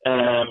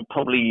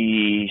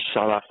 Probably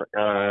South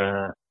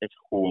Africa at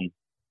home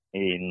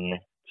in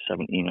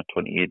 17 or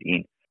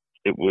 2018.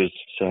 It was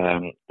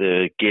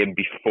the game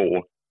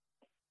before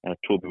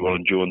Toby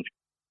Wallen-Jones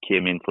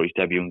came in for his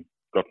debut and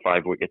got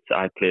 5 wickets.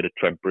 I played at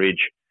Trent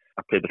Bridge.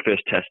 I played the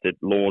first test at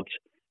Lords,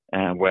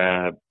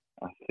 where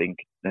I think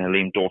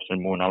Liam Dawson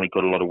and Moeen Ali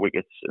got a lot of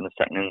wickets in the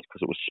second innings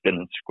because it was spin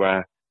and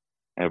square.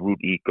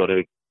 Rooty got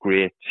a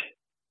great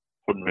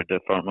 100,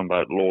 if I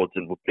remember, at Lords,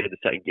 and we played the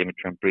second game at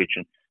Trent Bridge,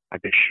 and I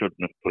just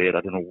shouldn't have played.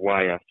 I don't know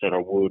why I said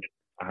I would.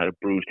 I had a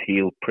bruised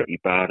heel pretty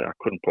bad. I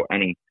couldn't put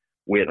any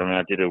weight on it.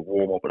 I did a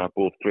warm-up and I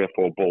bowled 3 or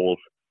 4 balls,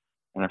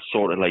 and I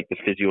sort of like the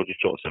physio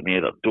just sort of said to me,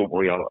 don't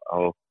worry,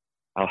 I'll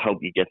help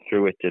you get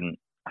through it. And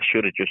I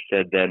should have just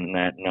said then,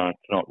 no,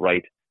 it's not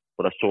right.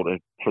 But I sort of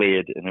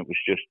played, and it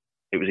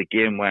was a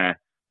game where I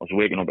was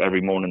waking up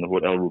every morning in the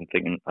hotel room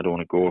thinking, I don't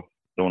want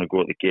to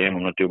go at the game.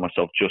 I'm not doing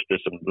myself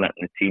justice. I'm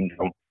letting the team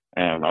down.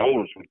 I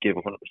always would give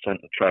 100% and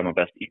try my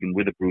best, even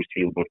with a bruised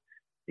heel, but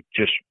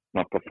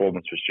my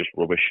performance was just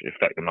rubbish. It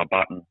affected my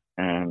batting,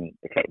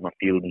 affected my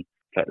fielding,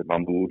 affected my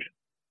mood,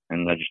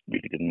 and I just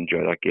really didn't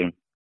enjoy that game.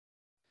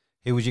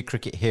 Who was your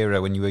cricket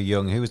hero when you were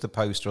young? Who was the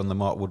poster on the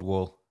Mark Wood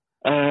wall?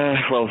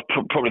 Well,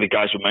 probably the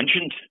guys we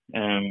mentioned.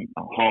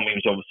 Harmy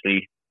was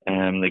obviously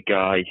the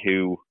guy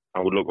who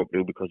I would look up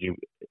to because he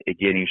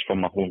was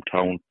from my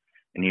hometown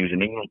and he was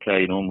an England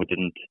player, and we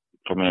didn't,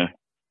 from a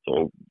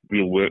sort of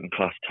real working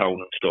class town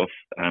and stuff,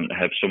 to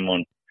have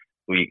someone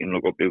who you can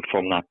look up to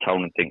from that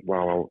town and think,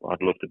 wow,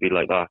 I'd love to be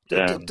like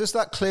that. Does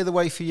that clear the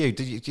way for you?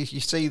 Did you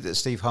see that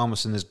Steve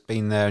Harmison has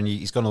been there and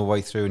he's gone all the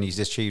way through and he's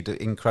achieved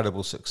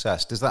incredible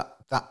success? Does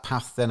that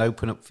path then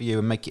open up for you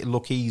and make it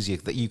look easier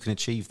that you can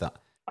achieve that?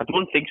 I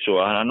don't think so.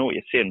 I know what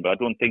you're saying, but I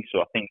don't think so.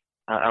 I think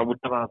I would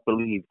never have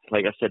believed,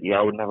 like I said,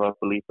 I would never have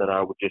believed that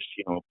I would just,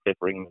 play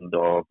for England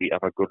or be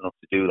ever good enough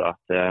to do that.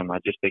 I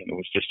just think it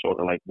was just sort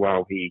of like,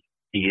 wow, he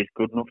is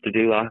good enough to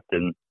do that,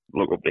 and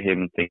look up to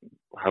him and think,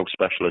 how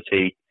special is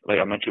he? Like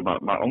I mentioned,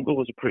 my uncle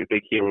was a pretty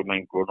big hero of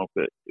mine growing up.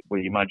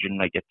 Where you imagine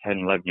like a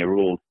 10,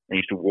 11-year-old, I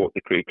used to walk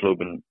the cricket club,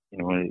 and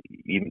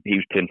he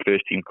was playing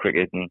first team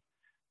cricket, and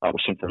that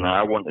was something that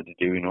I wanted to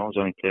do. I was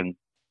only playing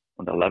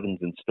under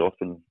 11s and stuff,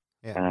 and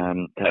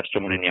to have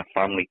someone in your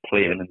family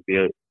playing and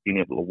being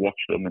able to watch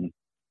them and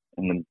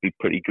then be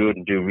pretty good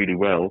and do really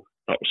well,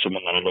 that was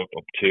someone that I looked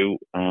up to.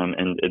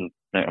 And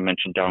like I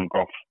mentioned, Darren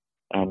Gough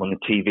on the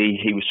TV,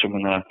 he was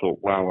someone that I thought,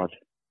 wow, I'd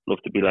love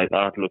to be like that.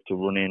 I'd love to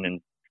run in and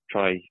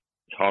try as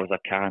hard as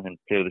I can and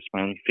play with a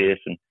smiling face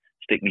and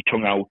stick my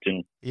tongue out.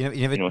 And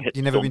you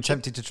never been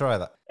tempted to try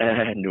that?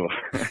 No,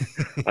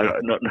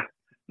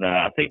 no.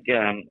 I think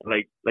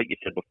like you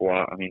said before,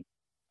 I mean,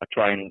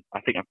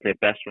 I think I play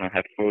best when I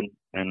have fun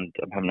and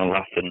I'm having a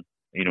laugh, and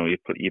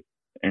you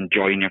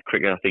enjoying your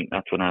cricket. I think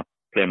that's when I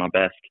play my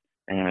best.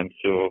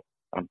 So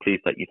I'm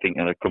pleased that you think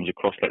that it comes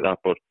across like that,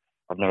 but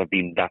I've never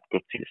been that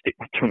gutsy to stick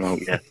my tongue out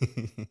yet.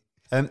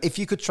 If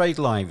you could trade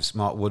lives,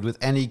 Mark Wood, with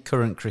any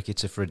current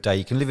cricketer for a day,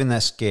 you can live in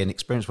their skin,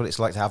 experience what it's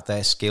like to have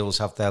their skills,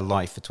 have their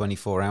life for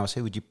 24 hours,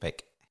 who would you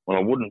pick? Well,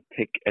 I wouldn't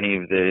pick any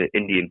of the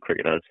Indian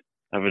cricketers.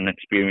 Having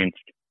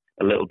experienced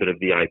a little bit of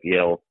the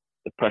IPL,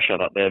 the pressure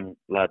that them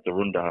lads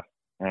are under,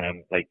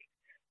 like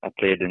I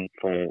played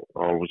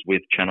was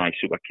with Chennai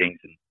Super Kings,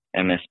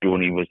 and MS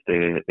Dhoni was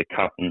the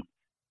captain,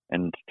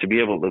 and to be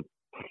able to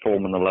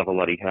perform on the level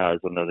that he has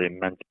under the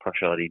immense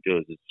pressure that he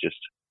does is just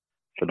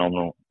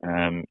phenomenal.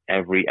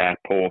 Every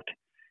airport,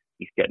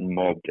 he's getting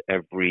mobbed.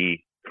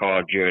 Every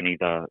car journey,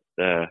 the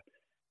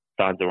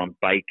fans are on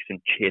bikes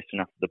and chasing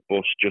after the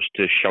bus just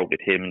to shout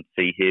at him and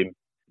see him.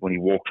 When he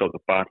walks out the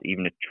bat,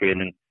 even at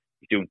training,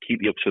 he's doing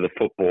keepy-ups for the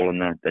football,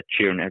 and they're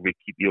cheering every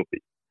keepy-up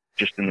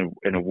just in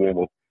a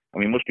warm-up. I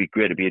mean, it must be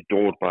great to be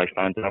adored by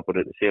fans, but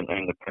at the same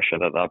time, the pressure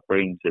that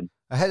brings. And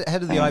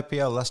ahead of the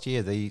IPL last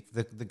year,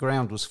 the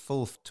ground was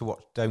full to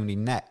watch Dhoni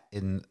net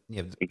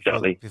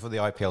exactly before the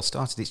IPL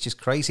started. It's just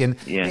crazy, and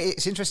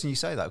it's interesting you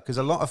say that, because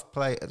a lot of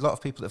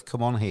people that have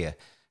come on here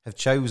have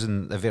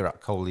chosen a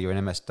Virat Kohli or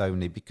an MS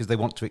Dhoni because they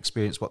want to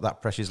experience what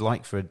that pressure's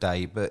like for a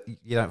day. But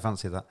you don't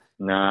fancy that?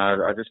 No,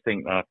 I just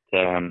think that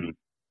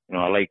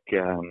I like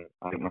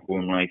my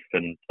home life,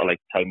 and I like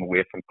time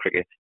away from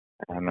cricket,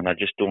 and I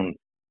just don't.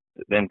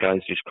 Them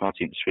guys just can't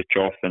seem to switch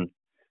off, and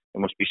it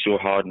must be so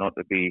hard not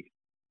to be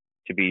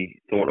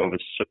thought of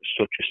as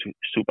such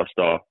a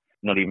superstar.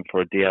 Not even for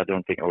a day. I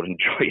don't think I would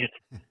enjoy it.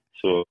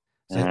 So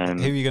who are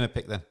you going to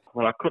pick then?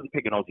 Well, I couldn't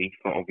pick an Aussie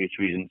for obvious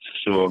reasons.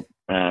 So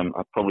I'd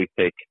love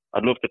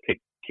to pick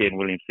Kane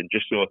Williamson,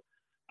 just so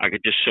I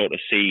could just sort of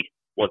see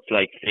what's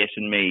like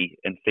facing me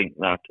and think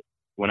that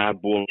when I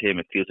bowl him,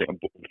 it feels like I'm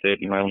bowling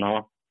 30 mile an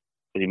hour,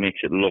 because he makes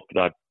it look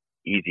that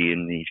easy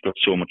and he's got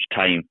so much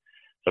time.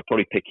 So I'd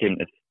probably pick him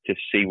to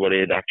see what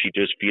it actually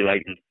does feel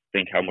like and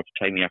think how much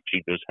time he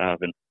actually does have.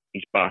 And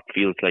his bat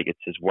feels like it's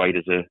as wide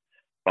as a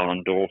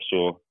Ballon d'Or,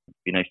 so it'd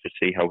be nice to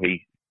see how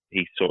he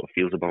sort of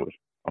feels about it.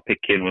 I'll pick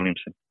Kane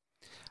Williamson.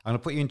 I'm going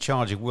to put you in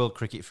charge of world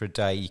cricket for a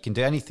day. You can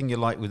do anything you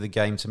like with the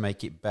game to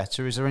make it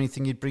better. Is there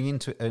anything you'd bring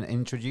into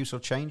introduce or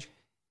change?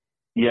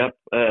 Yep,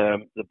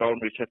 the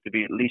boundaries have to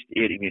be at least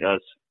 80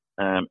 metres.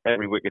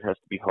 Every wicket has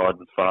to be hard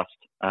and fast,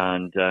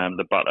 and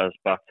the batter's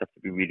bats have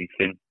to be really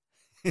thin.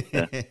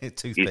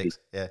 Toothpicks,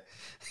 yeah.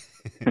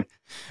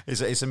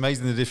 It's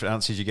amazing the different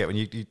answers you get when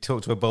you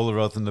talk to a bowler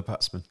rather than a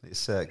batsman.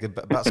 It's good.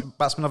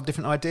 Batsmen have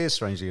different ideas,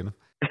 strangely enough.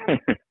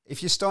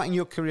 If you're starting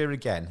your career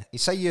again,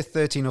 say you're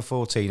 13 or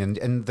 14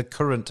 and the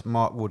current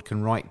Mark Wood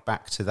can write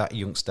back to that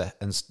youngster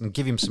and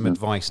give him some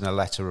advice in a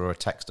letter or a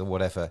text or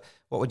whatever,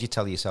 what would you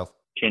tell yourself?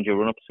 Change your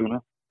run-up sooner.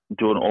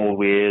 Don't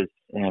always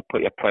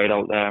put your pride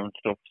out there and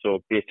stuff. So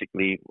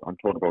basically, I'm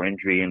talking about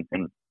injury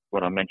and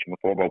what I mentioned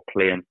before about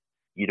playing.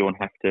 You don't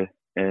have to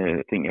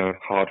think you're a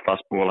hard,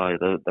 fast bowler.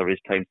 There is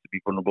times to be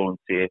vulnerable and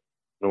say,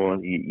 no,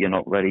 you're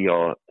not ready,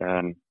 or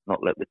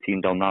not let the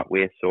team down that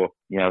way. So,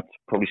 yeah, I'd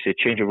probably say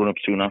change your run-up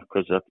sooner,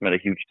 because that's made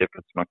a huge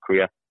difference in my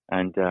career,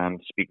 and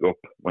speak up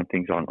when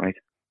things aren't right.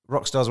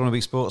 Rock stars want to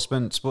be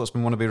sportsmen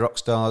want to be rock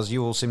stars.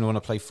 You all seem to want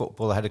to play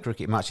football ahead of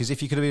cricket matches.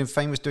 If you could have been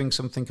famous doing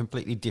something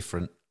completely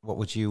different, what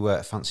would you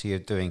fancy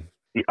doing?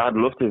 I'd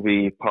love to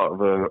be part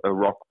of a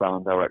rock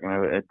band, I reckon,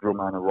 a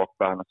drummer in a rock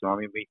band. So,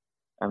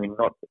 they're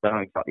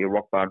not exactly a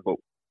rock band, but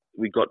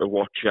we got to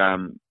watch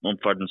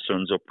Mumford and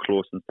Sons up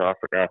close in South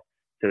Africa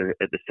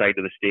at the side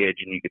of the stage,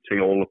 and you could see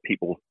all the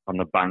people on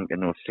the bank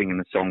and they were singing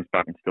the songs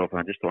back and stuff. And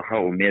I just thought,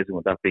 how amazing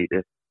would that be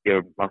to hear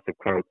a massive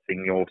crowd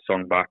sing your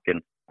song back?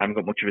 And I haven't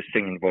got much of a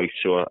singing voice,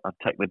 so I'd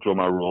take the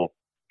drummer role,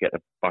 get to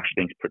bash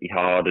things pretty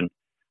hard, and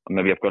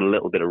maybe I've got a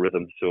little bit of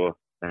rhythm, so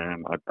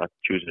I'd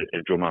choose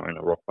a drummer in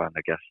a rock band,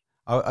 I guess.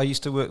 I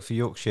used to work for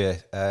Yorkshire,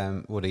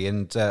 Woody,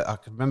 and I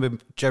can remember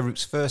Joe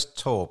Root's first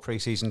tour,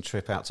 pre-season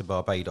trip out to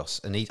Barbados,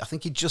 and I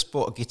think he'd just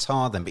bought a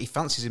guitar then, but he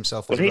fancies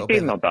himself as a little bit. He'd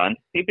be in my band.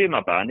 He'd be in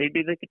my band. He'd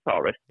be the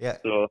guitarist. Yeah.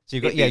 So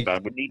you've got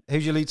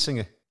who's your lead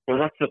singer? Well,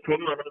 that's the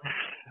problem.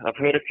 I've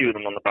heard a few of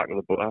them on the back of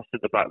the bus. I sit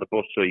at the back of the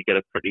bus, so you get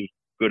a pretty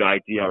good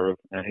idea of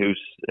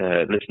who's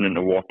listening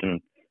to what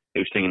and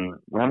who's singing.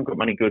 We haven't got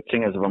many good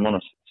singers, if I'm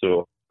honest.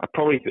 So I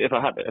probably, if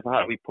I had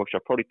to be pushed,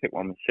 I'd probably pick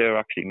one with Sarah.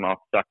 Actually, Mark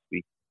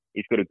Saxby.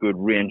 He's got a good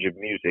range of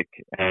music.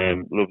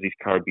 Loves his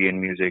Caribbean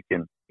music,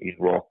 and he's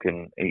rock,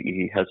 and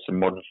he has some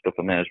modern stuff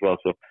in there as well.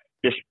 So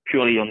just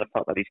purely on the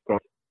fact that he's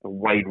got a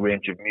wide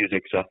range of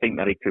music, so I think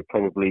that he could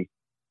probably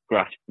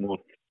grasp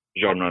most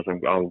genres.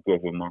 I'll go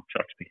with Mark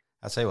Saxby.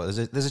 I'll tell you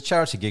what, there's a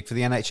charity gig for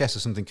the NHS or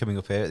something coming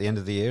up here at the end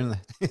of the year, and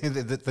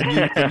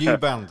the new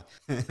band.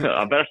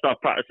 I better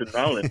start practicing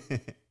now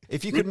then.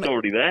 If you could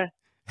already there.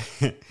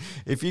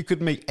 If you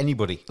could meet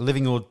anybody,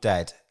 living or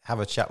dead, have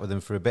a chat with them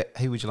for a bit,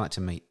 who would you like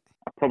to meet?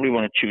 I probably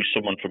want to choose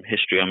someone from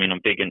history. I mean,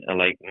 I'm big into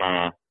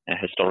my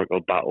historical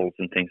battles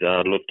and things.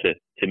 I'd love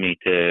to meet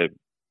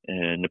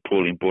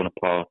Napoleon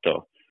Bonaparte,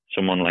 or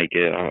someone like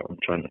I'm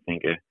trying to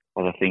think of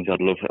other things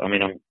I'd love. I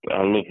mean,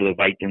 I love the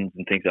Vikings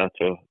and things like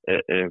that.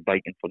 So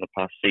Viking from the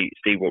past,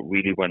 see what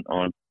really went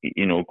on.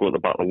 You know, go to the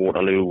Battle of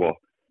Waterloo, or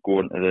go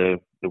into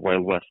the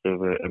Wild West of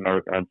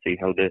America and see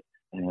how the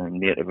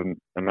Native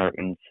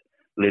Americans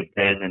lived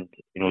then. And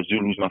you know,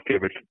 Zulu's my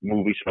favourite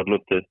movie, so I'd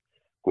love to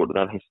go to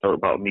that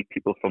historic battle, meet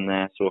people from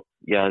there. So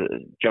yeah,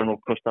 General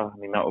Custer, I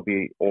mean, that would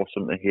be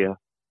awesome to hear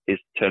his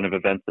turn of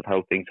events of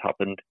how things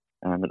happened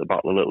at the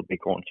Battle of Little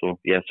Bighorn. So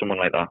yeah, someone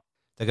like that.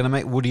 They're going to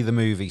make Woody the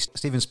movie.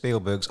 Steven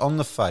Spielberg's on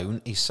the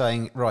phone. He's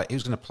saying, right,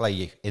 who's going to play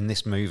you in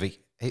this movie?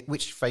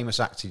 Which famous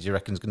actor do you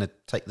reckon is going to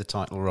take the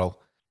title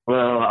role?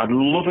 Well, I'd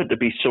love it to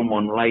be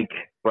someone like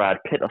Brad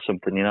Pitt or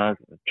something, you know,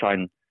 try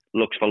and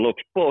looks for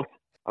looks, but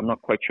I'm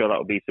not quite sure that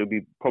would be. So it'd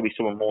be probably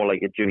someone more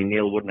like a Jimmy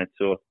Neal, wouldn't it?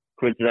 So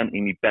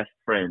coincidentally, my best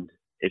friend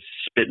is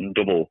spitting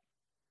double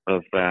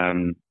of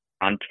Ant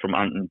from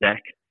Ant and Dec.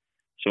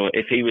 So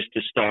if he was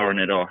to star in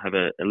it or have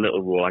a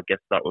little role, I guess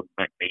that would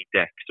make me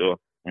Dec. So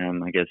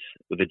I guess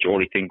with the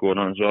Geordie thing going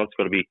on as well, it's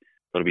got to be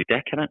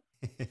Dec, in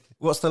it.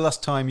 What's the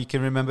last time you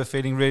can remember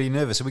feeling really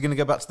nervous? Are we going to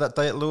go back to that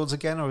day at Lord's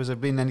again, or has there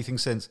been anything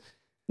since?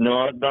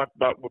 No, that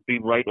would be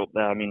right up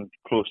there. I mean,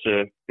 close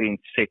to being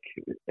sick,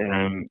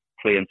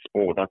 playing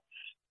sport.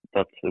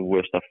 That's the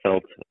worst I've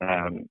felt.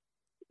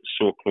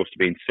 So close to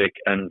being sick,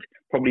 and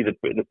probably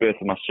the birth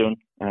of my son.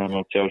 I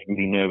was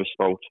really nervous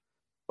about.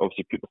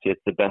 Obviously, people say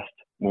it's the best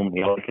moment of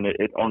your life, and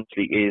it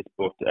honestly is.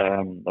 But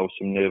there was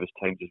some nervous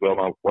times as well.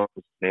 My wife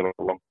was there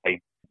for a long time,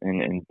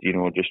 and you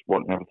know, just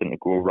wanting everything to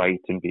go right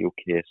and be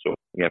okay. So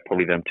yeah,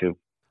 probably them too.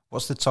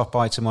 What's the top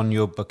item on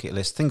your bucket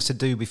list? Things to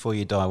do before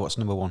you die. What's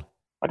number one?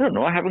 I don't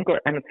know. I haven't got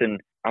anything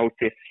I would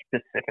say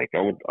specific.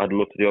 I'd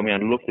love to do. I mean,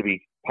 I'd love to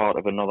be part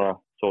of another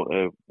sort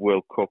of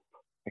World Cup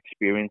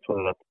experience,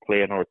 whether that's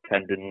playing or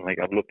attending. Like,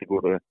 I'd love to go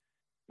to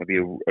maybe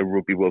a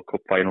Rugby World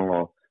Cup final,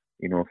 or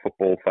you know, a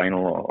football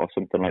final, or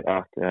something like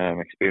that.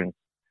 Experience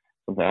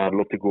something. I'd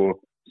love to go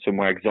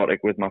somewhere exotic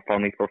with my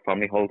family for a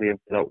family holiday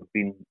that would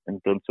been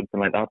and done something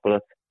like that.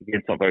 But again,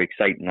 it's not very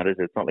exciting. That is,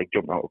 it's not like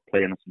jumping out of a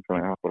plane or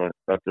something like that. But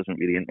that doesn't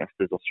really interest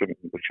us or swimming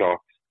with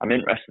sharks. I'm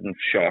interested in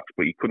sharks,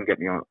 but you couldn't get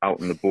me out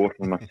in the boat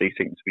and my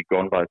seasickness would be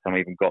gone by the time I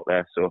even got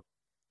there. So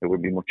it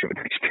wouldn't be much of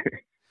an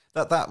experience.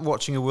 That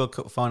watching a World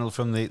Cup final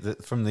from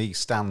the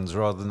stands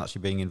rather than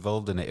actually being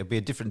involved in it would be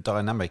a different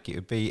dynamic. It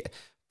would be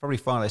probably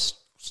far less.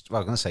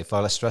 Well, I'm going to say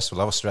far less stressful.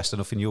 I was stressed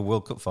enough in your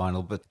World Cup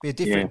final, but it'd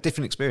be a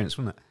different experience,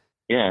 wouldn't it?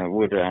 Yeah, it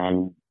would.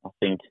 I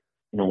think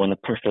when the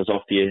pressure's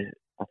off you,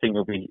 I think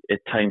it'll be at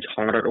times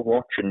harder to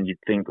watch, and you'd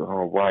think,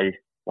 oh, why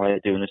are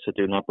they doing this or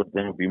doing that? But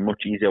then it'll be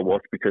much easier to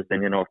watch because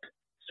then you're not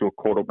so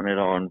caught up in it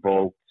or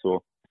involved. So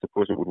I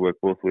suppose it would work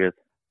both ways.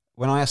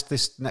 When I asked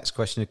this next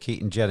question of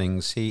Keaton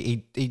Jennings,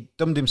 he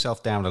dumbed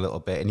himself down a little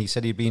bit, and he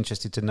said he'd be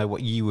interested to know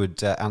what you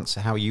would answer,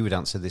 how you would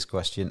answer this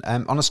question.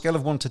 On a scale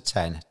of 1 to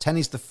 10, 10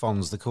 is the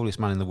Fonz, the coolest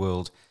man in the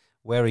world.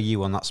 Where are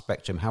you on that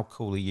spectrum? How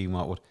cool are you,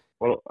 Mark Wood?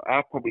 Well,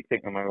 I probably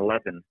think I'm an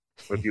 11.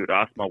 But if you would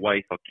ask my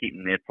wife or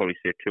Keaton, they'd probably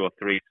say 2 or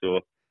 3.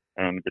 So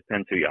it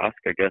depends who you ask,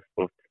 I guess.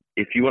 But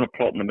if you want to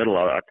plot in the middle,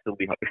 I'd still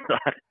be happy with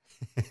that.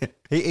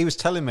 He was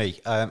telling me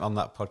on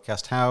that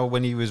podcast how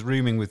when he was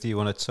rooming with you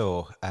on a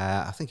tour,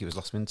 I think it was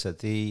last winter,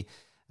 he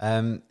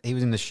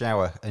was in the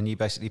shower and you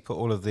basically put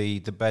all of the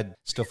bed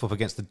stuff up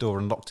against the door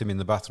and locked him in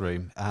the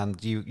bathroom.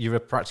 And you're a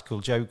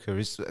practical joker.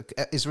 Is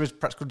there a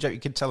practical joke you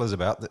could tell us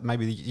about that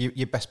maybe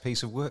your best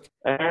piece of work?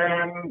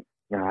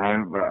 No,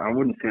 I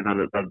wouldn't say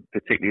that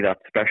particularly that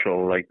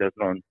special. Like there's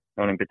none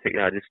in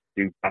particular. I just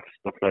do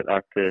stuff like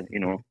that to,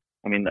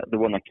 I mean, the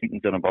one that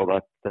Keaton's done about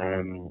that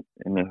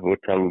in the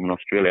hotel room in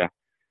Australia,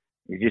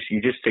 you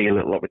just see a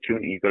little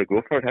opportunity. You've got to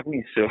go for it, haven't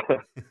you? So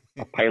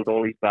I piled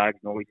all these bags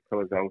and all these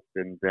colours out,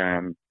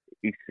 and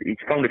he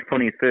found it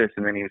funny at first,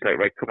 and then he was like,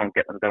 right, come on,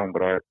 get them down.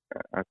 But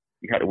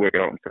he had to work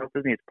it out himself,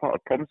 doesn't he? It's part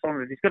of the problem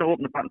solving. He's got to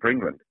open the patent for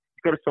England.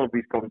 He's got to solve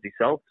these problems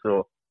himself.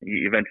 So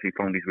he eventually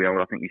found his way out.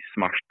 I think he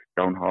smashed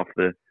down half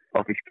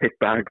his kit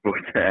bag, but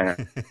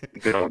he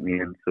got out in the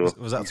end. So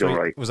was that he's all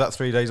right. Was that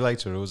 3 days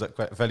later, or was that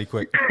fairly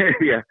quick?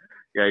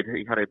 Yeah,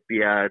 he had a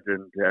beard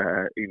and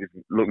he was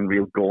looking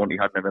real gaunt. He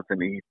hadn't anything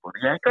to eat, but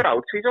yeah, got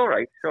out. He's all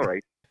right.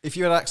 If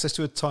you had access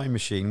to a time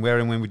machine, where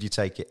and when would you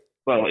take it?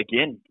 Well,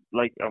 again,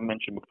 like I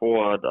mentioned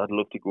before, I'd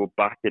love to go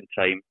back in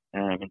time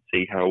and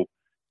see how,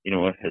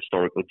 a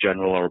historical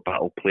general or a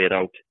battle played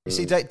out. You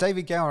see,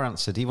 David Gower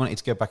answered he wanted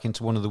to go back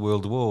into one of the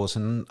world wars,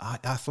 and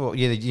I thought,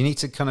 you need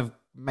to kind of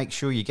make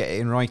sure you get it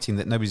in writing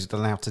that nobody's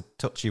allowed to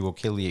touch you or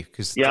kill you.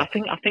 Cause I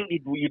think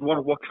you'd want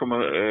to watch from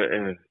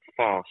a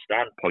far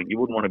standpoint. You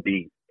wouldn't want to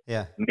be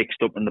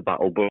mixed up in the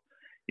battle, but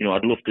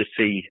I'd love to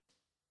see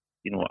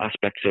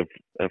aspects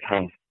of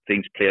how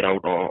things played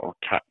out or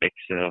tactics.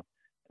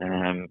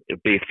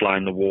 It'd be a fly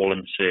in the wall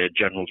in say a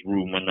general's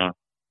room when they're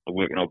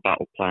working out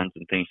battle plans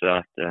and things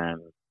like that.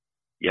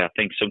 I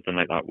think something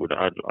like that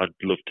I'd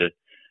love to.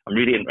 I'm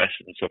really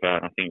interested in stuff,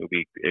 and I think it would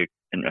be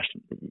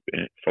interesting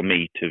for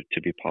me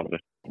to be part of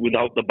it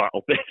without the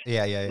battle bit.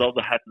 Without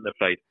the head in the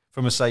fight.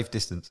 From a safe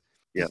distance.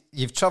 Yeah.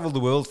 You've travelled the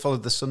world,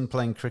 followed the sun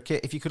playing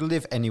cricket. If you could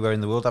live anywhere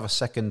in the world, have a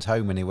second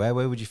home anywhere,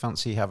 where would you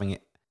fancy having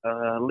it?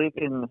 Live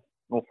in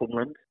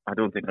Northumberland. I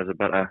don't think there's a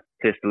better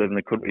place to live in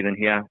the country than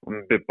here. I'm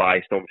a bit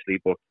biased, obviously,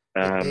 but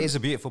it is a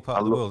beautiful part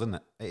of the world, isn't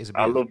it?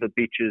 I love the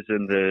beaches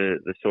and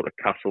the sort of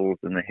castles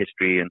and the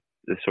history and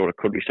the sort of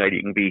countryside.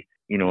 You can be,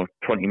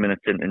 20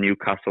 minutes into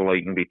Newcastle, or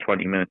you can be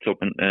 20 minutes up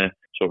into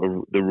sort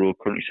of the rural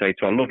countryside.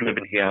 So I love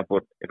living here,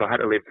 but if I had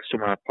to live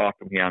somewhere apart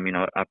from here, I mean,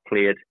 I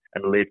played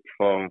and lived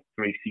for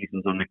 3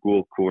 seasons on the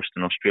Gold Coast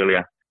in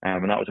Australia,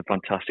 and that was a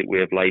fantastic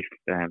way of life.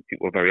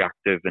 People were very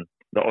active, and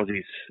the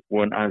Aussies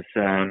weren't as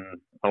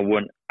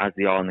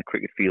they are in the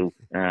cricket field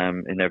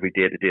in every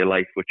day-to-day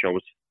life, which I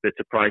was a bit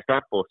surprised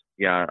at. But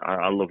yeah,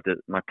 I loved it,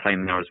 my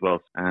time there as well.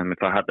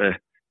 If I had to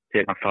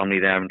take my family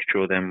there and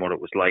show them what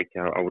it was like,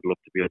 I would love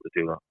to be able to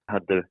do that. I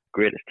had the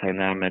greatest time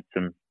there. I met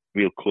some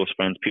real close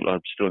friends, people I'm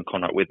still in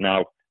contact with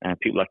now, and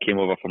people that came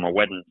over for my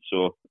wedding.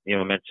 So,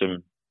 I met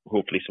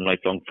hopefully some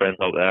lifelong friends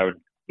out there, and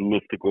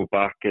love to go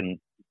back. And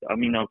I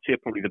mean, I would say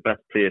probably the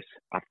best place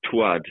I've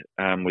toured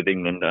with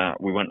England.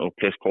 We went to a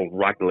place called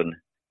Raglan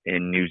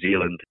in New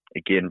Zealand.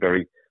 Again,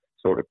 very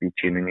sort of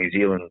beachy in the New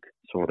Zealand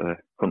sort of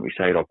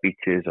countryside or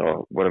beaches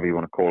or whatever you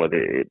want to call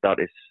it. That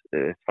is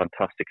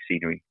fantastic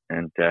scenery,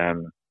 and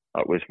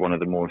that was one of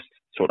the most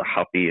sort of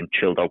happy and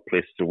chilled out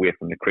places away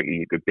from the cricket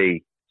you could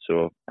be.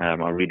 So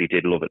I really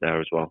did love it there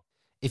as well.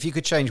 If you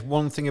could change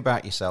one thing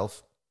about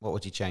yourself, what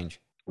would you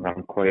change?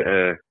 I'm quite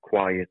a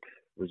quiet,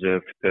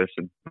 reserved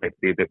person. I'd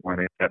be a bit more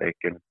energetic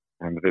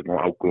and a bit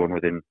more outgoing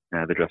within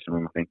the dressing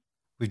room, I think.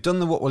 We've done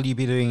the what will you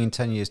be doing in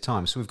 10 years'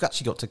 time. So we've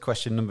actually got to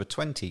question number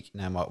 20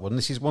 now, Mark Wood. And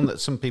this is one that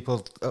some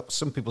people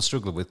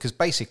struggle with, because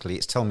basically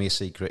it's tell me a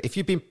secret. If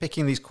you've been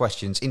picking these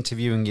questions,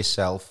 interviewing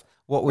yourself,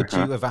 what would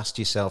you have asked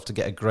yourself to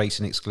get a great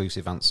and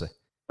exclusive answer?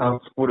 I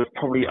would have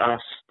probably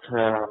asked,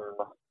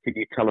 could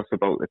you tell us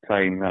about the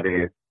time that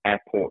an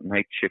airport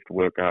night shift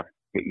worker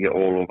hit you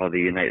all over the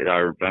United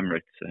Arab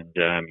Emirates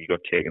and you got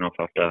taken off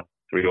after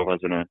 3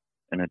 overs in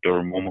a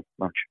Durham warm-up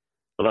match?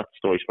 Well, that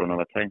story's for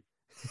another time.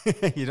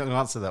 You don't want to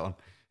answer that one.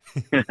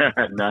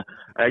 No,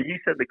 you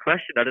said the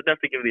question. I didn't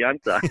have to give the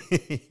answer. I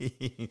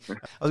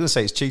was going to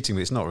say it's cheating,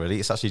 but it's not really.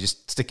 It's actually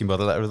just sticking by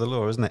the letter of the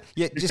law, isn't it?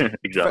 Yeah, just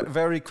Exactly.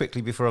 very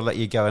quickly before I let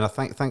you go, and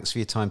thanks for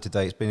your time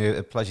today. It's been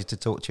a pleasure to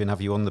talk to you and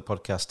have you on the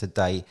podcast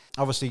today.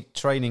 Obviously,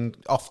 training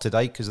off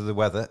today because of the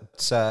weather.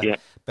 It's,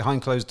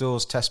 behind closed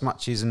doors, test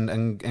matches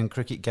and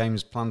cricket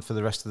games planned for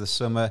the rest of the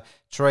summer.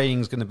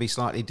 Training's going to be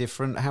slightly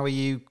different. How are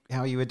you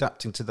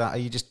adapting to that? Are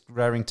you just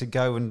raring to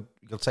go and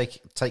you'll take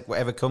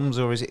whatever comes,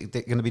 or is it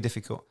going to be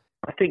difficult?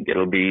 I think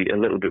it'll be a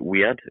little bit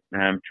weird.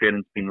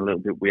 Training's been a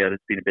little bit weird.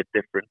 It's been a bit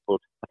different, but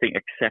I think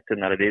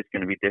accepting that it is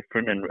going to be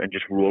different and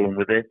just rolling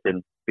with it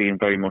and being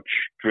very much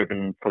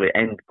driven for the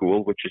end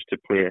goal, which is to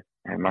play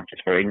matches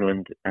for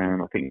England.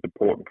 I think it's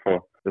important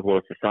for the whole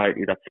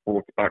society that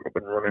sport's back up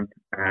and running.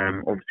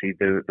 Obviously,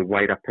 the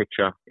wider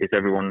picture is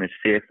everyone is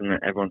safe and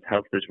that everyone's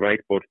health is right,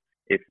 but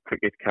if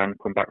cricket can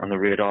come back on the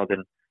radar,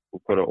 then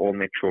we've got to all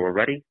make sure we're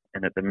ready.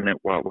 And at the minute,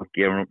 while we're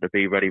gearing up to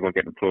be ready, we're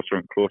getting closer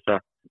and closer.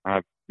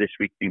 I've this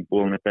week been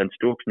bowling at Ben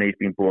Stokes, and he's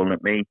been bowling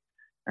at me.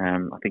 I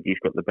think he's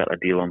got the better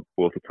deal on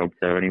both accounts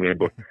there anyway.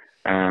 But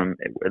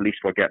at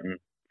least we're getting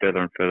further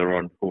and further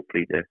on,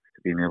 hopefully, to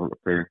being able to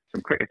play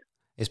some cricket.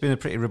 It's been a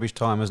pretty rubbish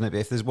time, hasn't it? But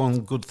if there's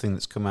one good thing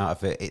that's come out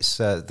of it, it's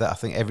that I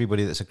think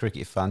everybody that's a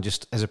cricket fan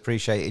just has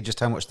appreciated just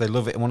how much they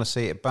love it and want to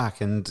see it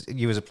back. And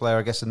you as a player,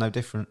 I guess, are no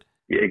different.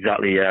 Yeah,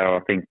 exactly. Yeah, I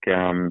think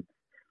that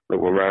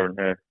we're raring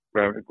to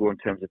go in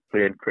terms of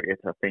playing cricket.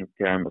 I think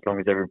as long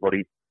as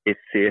everybody is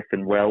safe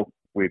and well,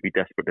 we'd be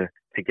desperate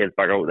to get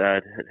back out there.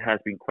 It has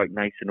been quite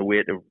nice in a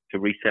way to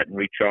reset and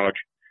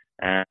recharge.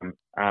 I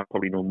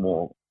probably know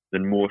more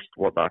than most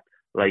what that's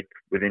like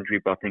with injury,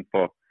 but I think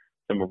for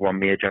some of our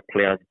major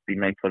players, it's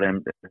been nice for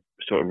them to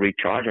sort of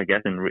recharge, I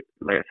guess, and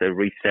like I said,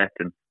 reset,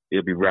 and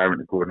they'll be raring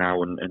to go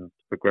now and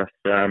progress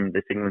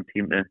this England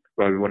team to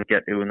where we want to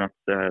get to, and that's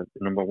the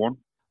number one.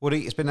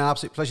 Woody, it's been an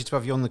absolute pleasure to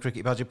have you on the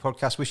Cricket Badger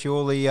podcast. Wish you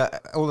all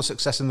the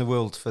success in the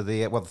world for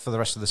the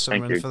rest of the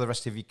summer and for the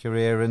rest of your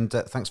career. And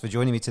thanks for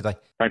joining me today.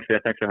 Thanks for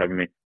having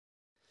me.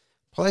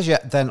 Pleasure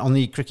then on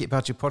the Cricket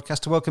Badger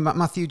podcast to welcome back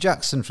Matthew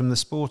Jackson from the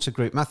Sporter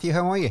Group. Matthew,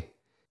 how are you?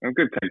 I'm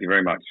good, thank you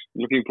very much.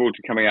 Looking forward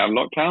to coming out of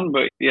lockdown,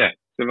 but yeah,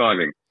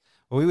 surviving.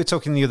 Well, we were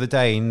talking the other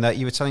day, and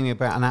you were telling me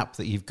about an app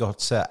that you've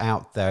got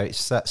out there.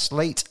 It's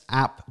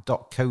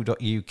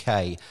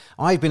slateapp.co.uk.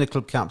 I've been a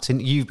club captain.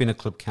 You've been a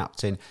club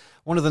captain.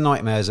 One of the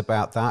nightmares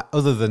about that,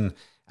 other than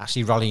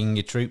actually rallying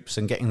your troops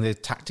and getting the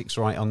tactics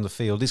right on the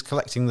field, is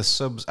collecting the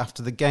subs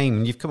after the game.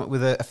 And you've come up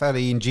with a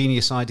fairly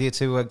ingenious idea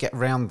to get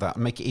around that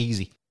and make it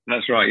easy.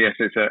 That's right, yes.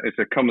 It's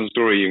a common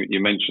story you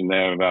mentioned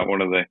there about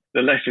one of the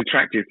less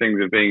attractive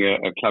things of being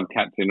a club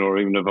captain or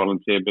even a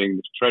volunteer being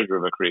the treasurer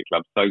of a cricket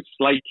club. So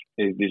Slate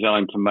is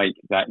designed to make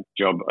that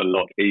job a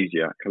lot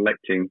easier.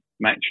 Collecting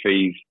match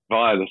fees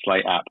via the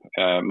Slate app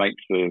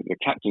makes the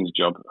captain's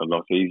job a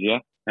lot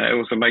easier. It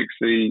also makes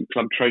the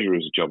club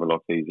treasurer's job a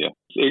lot easier.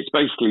 It's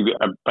basically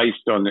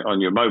based on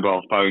your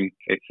mobile phone.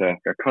 It's a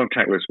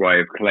contactless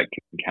way of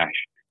collecting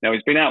cash. Now,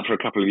 it's been out for a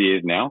couple of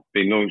years now,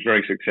 been launched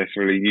very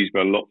successfully, used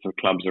by lots of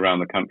clubs around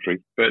the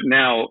country. But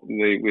now,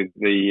 with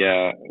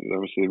the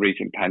obviously the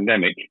recent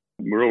pandemic,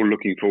 we're all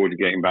looking forward to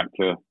getting back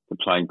to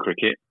playing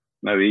cricket.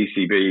 Now, the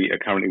ECB are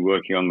currently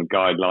working on the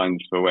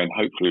guidelines for when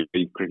hopefully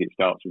cricket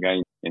starts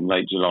again in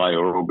late July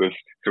or August.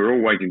 So we're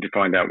all waiting to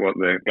find out what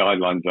the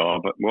guidelines are.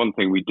 But one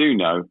thing we do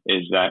know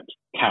is that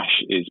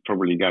cash is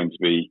probably going to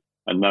be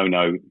a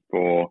no-no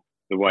for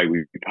the way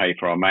we pay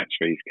for our match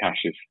fees.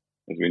 Cash is,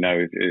 as we know,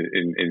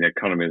 in the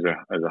economy as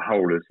a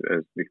whole,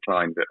 has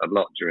declined a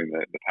lot during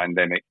the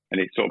pandemic,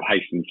 and it sort of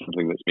hastens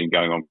something that's been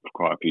going on for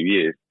quite a few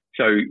years.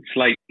 So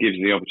Slate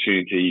gives the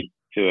opportunity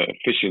to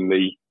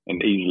efficiently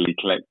and easily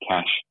collect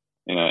cash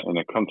in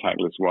a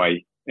contactless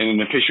way, in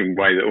an efficient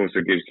way that also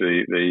gives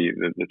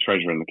the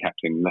treasurer and the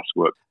captain less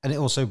work. And it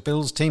also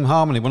builds team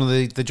harmony. One of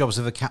the jobs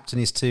of a captain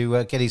is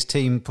to get his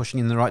team pushing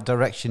in the right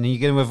direction. And you're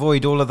going to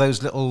avoid all of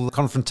those little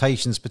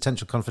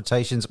potential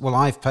confrontations. Well,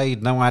 I've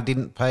paid. No, I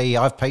didn't pay.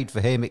 I've paid for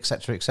him,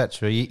 etc.,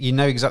 etc. You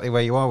know exactly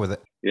where you are with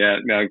it. Yeah,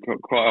 no,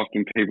 quite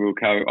often people will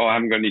go, I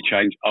haven't got any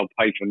change, I'll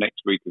pay for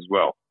next week as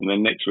well. And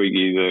then next week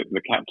either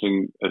the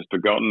captain has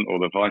forgotten or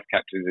the vice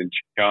captain is in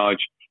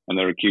charge, and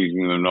they're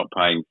accusing them of not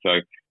paying.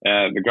 So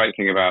the great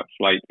thing about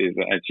Slate is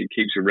that it actually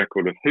keeps a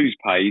record of who's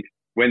paid,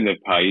 when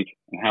they've paid,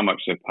 and how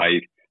much they've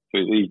paid. So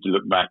it's easy to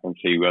look back and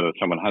see whether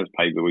someone has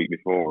paid the week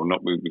before or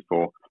not the week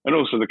before. And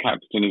also the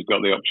captain has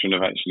got the option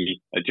of actually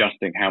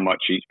adjusting how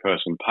much each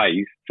person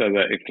pays, so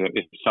that if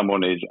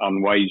someone is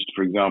unwaged,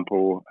 for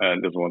example,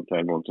 doesn't want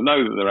everyone to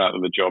know that they're out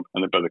of the job,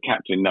 but the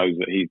captain knows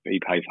that he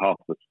pays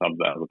half the sum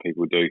that other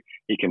people do,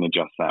 he can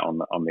adjust that on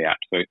the app.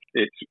 So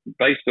it's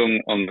based on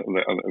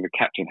the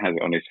captain has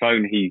it on his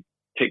phone. He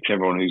ticks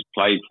everyone who's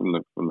played from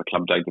the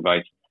club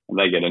database,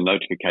 and they get a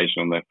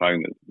notification on their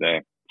phone that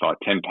they're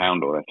 £10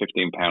 or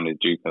 £15 is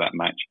due for that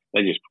match.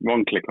 They just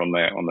one click on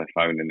their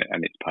phone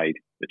and it's paid.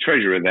 The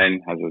treasurer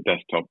then has a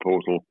desktop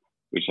portal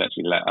which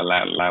actually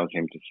allows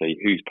him to see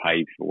who's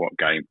paid for what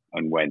game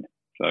and when.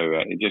 So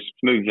it just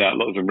smooths out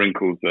lots of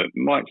wrinkles that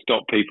might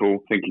stop people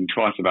thinking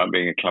twice about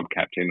being a club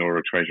captain or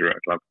a treasurer at a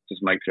club.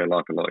 Just makes their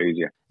life a lot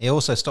easier. It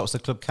also stops the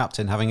club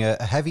captain having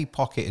a heavy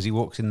pocket as he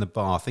walks in the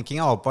bar, thinking,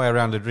 I'll buy a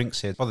round of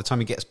drinks here. By the time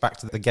he gets back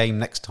to the game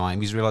next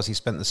time, he's realised he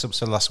spent the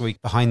subs last week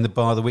behind the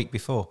bar the week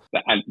before.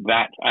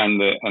 And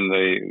the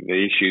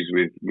issues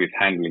with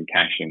handling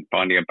cash and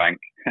finding a bank.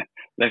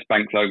 Less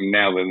banks open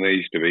now than there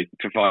used to be,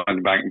 to find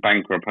a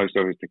bank or a post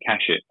office to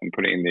cash it and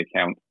put it in the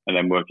account, and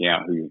then working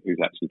out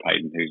who's actually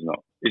paid and who's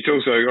not. It's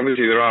also,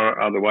 obviously, there are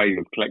other ways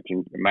of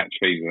collecting match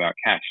fees without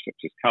cash, such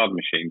as card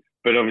machines.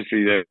 But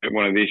obviously,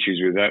 one of the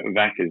issues with that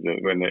is that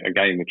when,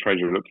 again, the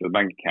treasurer looks at the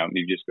bank account,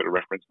 you've just got a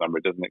reference number.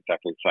 It doesn't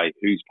exactly say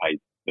who's paid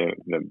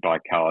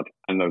by card,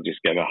 and they'll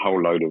just get a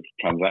whole load of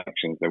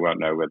transactions. They won't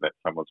know whether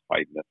someone's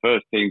paid in the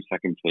first team,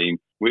 second team,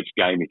 which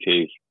game it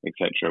is,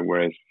 etc.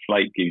 Whereas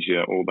Slate gives you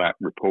all that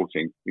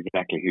reporting,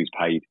 exactly who's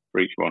paid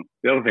for each one.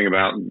 The other thing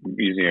about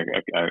using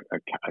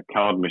a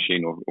card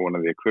machine or one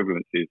of the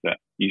equivalents is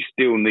that you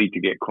still need to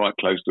get quite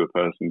close to a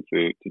person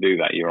to do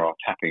that. You are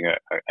tapping a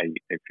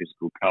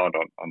physical card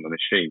on the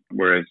machine,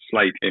 whereas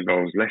Slate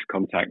involves less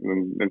contact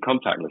than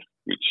contactless,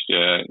 which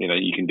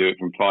you can do it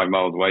from 5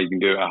 miles away. You can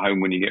do it at home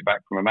when you get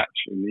back from a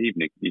match in the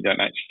evening. You don't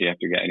actually have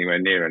to get anywhere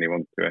near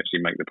anyone to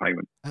actually make the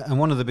payment. And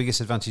one of the biggest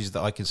advantages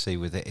that I can see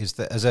with it is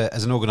that as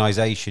an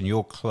organisation,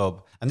 your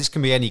club, and this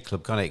can be any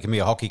club, can't it? It can be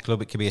a hockey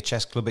club, it can be a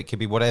chess club, it can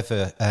be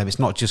whatever. It's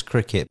not just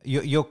cricket.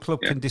 Your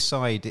club can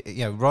decide,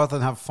 rather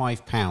than have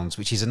 £5,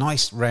 which is a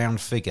nice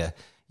round figure,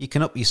 you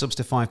can up your subs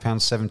to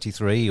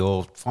 £5.73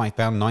 or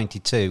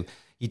 £5.92.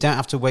 You don't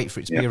have to wait for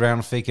it to be a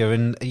round figure,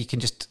 and you can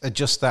just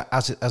adjust that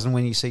as and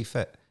when you see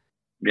fit.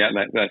 Yeah,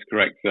 that's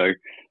correct. So,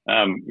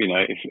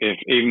 if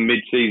even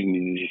mid-season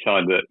you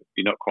decide that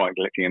you're not quite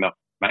collecting enough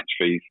match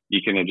fees,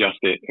 you can adjust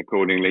it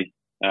accordingly,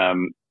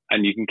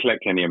 and you can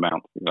collect any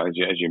amount, as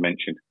you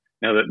mentioned.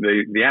 Now,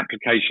 the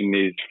application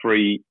is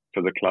free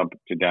for the club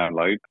to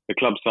download. The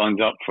club signs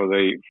up for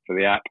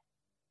the app.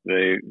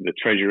 The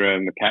treasurer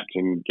and the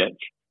captain get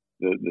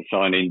the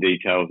sign-in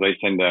details. They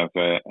send out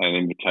an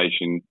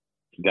invitation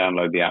to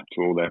download the app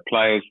to all their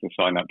players to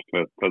sign up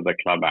for the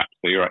club app.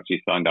 So you're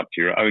actually signed up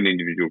to your own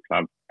individual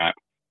club app,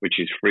 which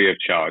is free of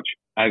charge.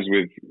 As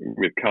with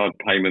card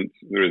payments,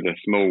 there is a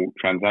small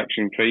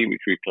transaction fee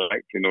which we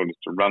collect in order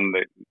to run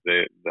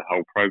the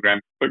whole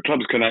program. But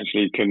clubs can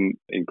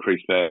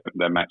increase their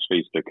match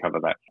fees to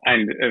cover that,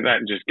 and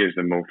that just gives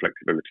them more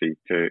flexibility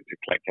to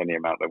collect any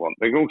amount they want.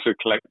 They also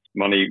collect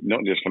money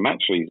not just for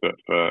match fees, but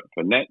for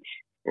nets,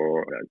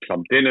 for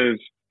club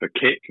dinners, for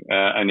kit,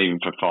 and even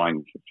for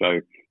fines.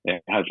 So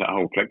it has that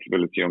whole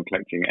flexibility on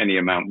collecting any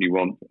amount you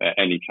want at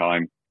any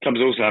time. Clubs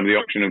also have the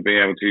option of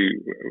being able to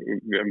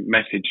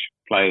message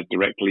players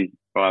directly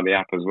via the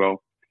app as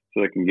well, so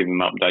they can give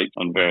them updates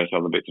on various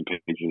other bits and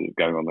pieces that's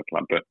going on in the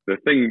club. But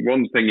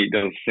one thing it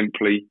does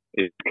simply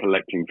is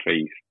collecting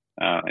fees.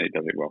 And it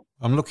does it well.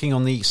 I'm looking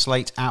on the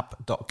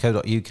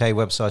slateapp.co.uk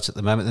website at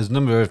the moment. There's a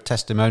number of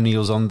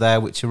testimonials on there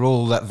which are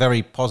all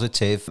very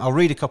positive. I'll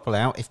read a couple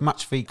out. If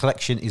match fee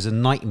collection is a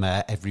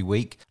nightmare every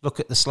week,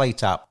 look at the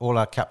Slate app. All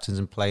our captains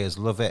and players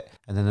love it.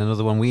 And then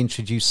another one, we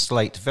introduced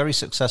Slate very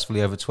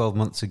successfully over 12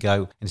 months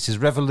ago, and it has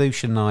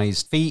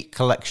revolutionised fee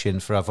collection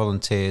for our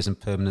volunteers and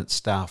permanent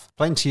staff.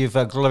 Plenty of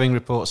glowing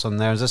reports on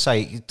there. As I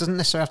say, it doesn't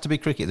necessarily have to be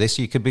cricket.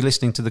 You could be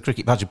listening to the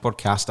Cricket Badger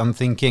podcast and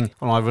thinking,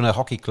 well, I run a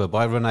hockey club,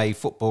 I run a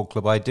football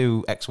club, I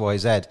do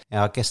XYZ.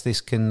 I guess this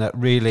can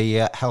really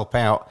help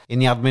out in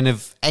the admin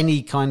of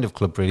any kind of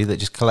club, really, that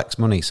just collects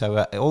money. So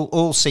it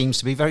all seems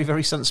to be very,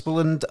 very sensible,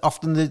 and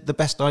often the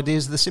best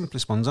ideas are the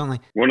simplest ones, aren't they?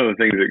 One of the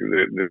things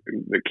that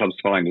the clubs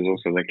find is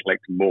also they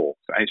collect more.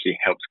 So it actually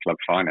helps club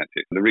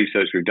finances. The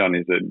research we've done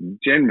is that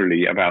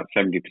generally about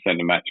 70%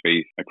 of match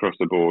fees across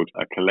the board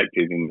are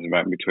collected, and there's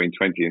about between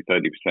 20 and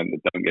 30%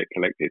 that don't get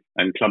collected.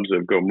 And clubs that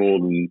have got more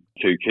than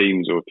 2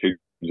 teams or 2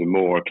 or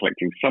more are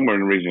collecting somewhere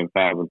in the region of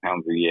 £1,000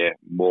 a year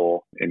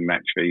more in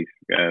match fees,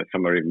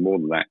 somewhere even more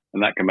than that.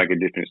 And that can make a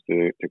difference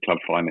to club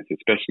finances,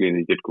 especially in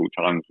these difficult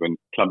times when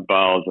club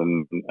bars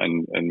and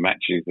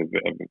matches have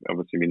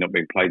obviously not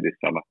been played this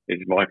summer.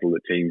 It's vital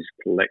that teams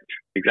collect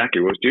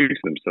exactly what's due to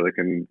them, so they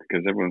can,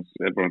 because everyone's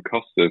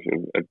costs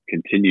have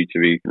continued to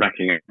be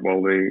racking up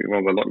while the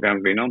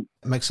lockdown's been on.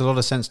 It makes a lot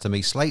of sense to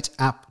me.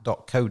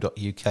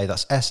 Slateapp.co.uk.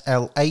 That's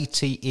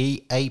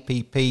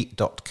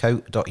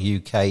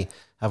slateapp.co.uk.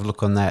 Have a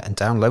look on there and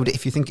download it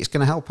if you think it's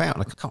going to help out.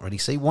 I can't really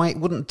see why it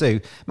wouldn't do.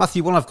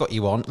 Matthew, while I've got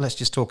you on, let's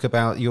just talk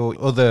about your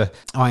other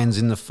irons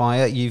in the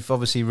fire. You've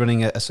obviously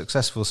running a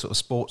successful sort of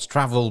sports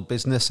travel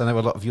business. I know a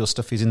lot of your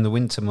stuff is in the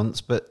winter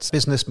months, but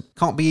business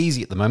can't be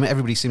easy at the moment.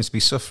 Everybody seems to be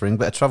suffering,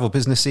 but a travel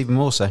business even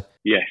more so.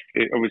 Yes,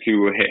 obviously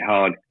we were hit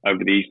hard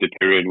over the Easter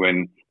period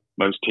when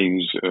most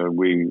teams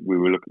we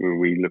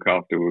look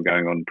after were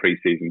going on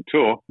pre-season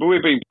tour. But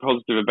we've been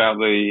positive about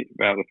the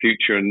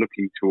future and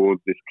looking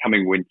towards this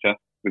coming winter.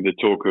 with the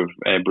talk of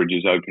air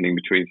bridges opening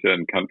between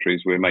certain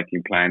countries, we're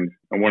making plans.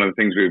 And one of the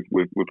things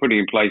we're putting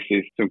in place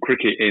is some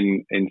cricket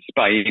in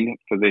Spain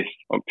for this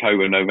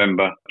October,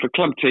 November, for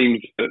club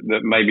teams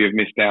that maybe have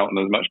missed out on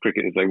as much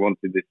cricket as they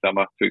wanted this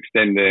summer, to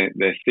extend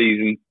their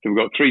season. So we've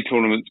got 3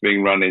 tournaments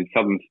being run in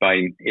southern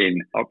Spain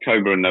in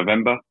October and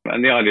November.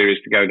 And the idea is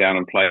to go down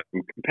and play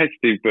some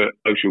competitive but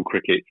social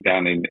cricket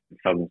down in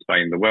southern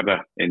Spain. The weather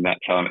at that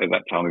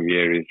time of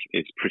year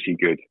is pretty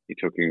good.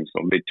 You're talking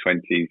sort of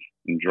mid-20s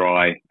and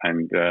dry,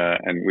 and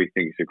we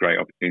think it's a great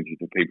opportunity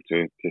for people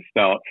to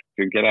start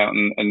to get out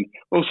and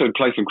also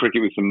play some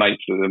cricket with some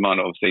mates that they might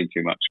not have seen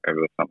too much over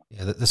the summer.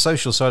 Yeah, the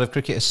social side of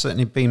cricket has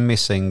certainly been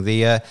missing.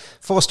 The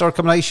 4-star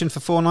accommodation for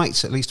 4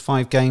 nights, at least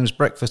 5 games,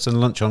 breakfast and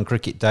lunch on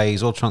cricket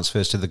days, all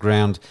transfers to the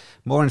ground.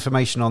 More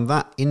information on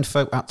that,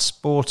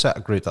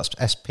 info@sporta group, that's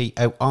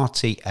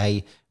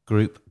SPORTA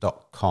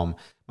group.com.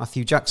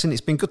 Matthew Jackson,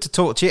 it's been good to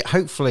talk to you.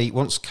 Hopefully,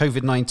 once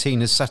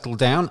COVID-19 has settled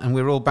down and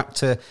we're all back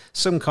to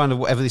some kind of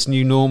whatever this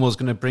new normal is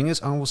going to bring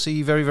us, I will see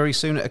you very, very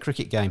soon at a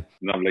cricket game.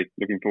 Lovely.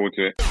 Looking forward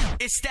to it.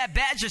 It's that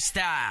Badger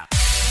style.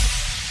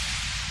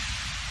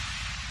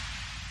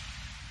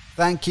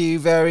 Thank you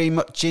very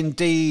much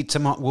indeed to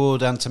Mark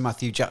Wood and to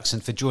Matthew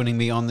Jackson for joining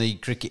me on the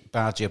Cricket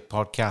Badger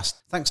podcast.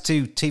 Thanks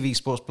to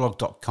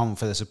tvsportsblog.com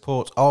for the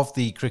support of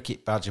the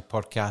Cricket Badger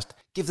podcast.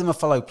 Give them a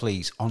follow,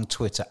 please, on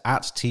Twitter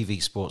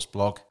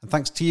 @tvsportsblog. And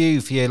thanks to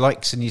you for your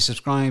likes and your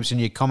subscribes and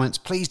your comments.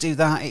 Please do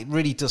that. It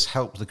really does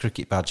help the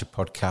Cricket Badger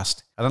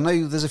podcast. And I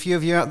know there's a few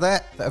of you out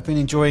there that have been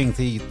enjoying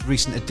the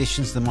recent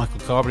additions. The Michael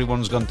Carberry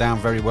one's gone down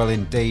very well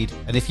indeed.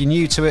 And if you're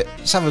new to it,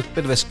 just have a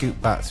bit of a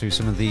scoop back through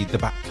some of the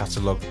back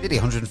catalogue. Nearly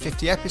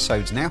 150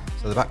 episodes now,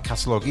 so the back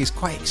catalogue is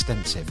quite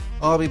extensive.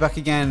 I'll be back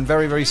again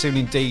very, very soon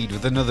indeed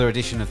with another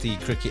edition of the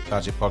Cricket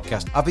Badger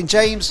podcast. I've been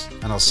James,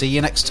 and I'll see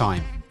you next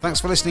time. Thanks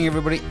for listening,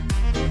 everybody.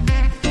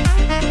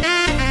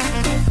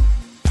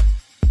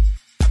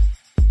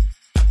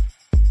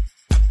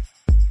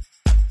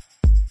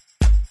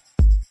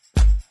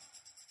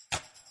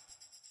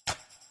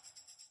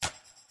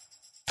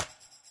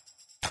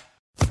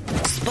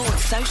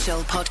 Sports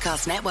Social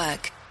Podcast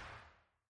Network.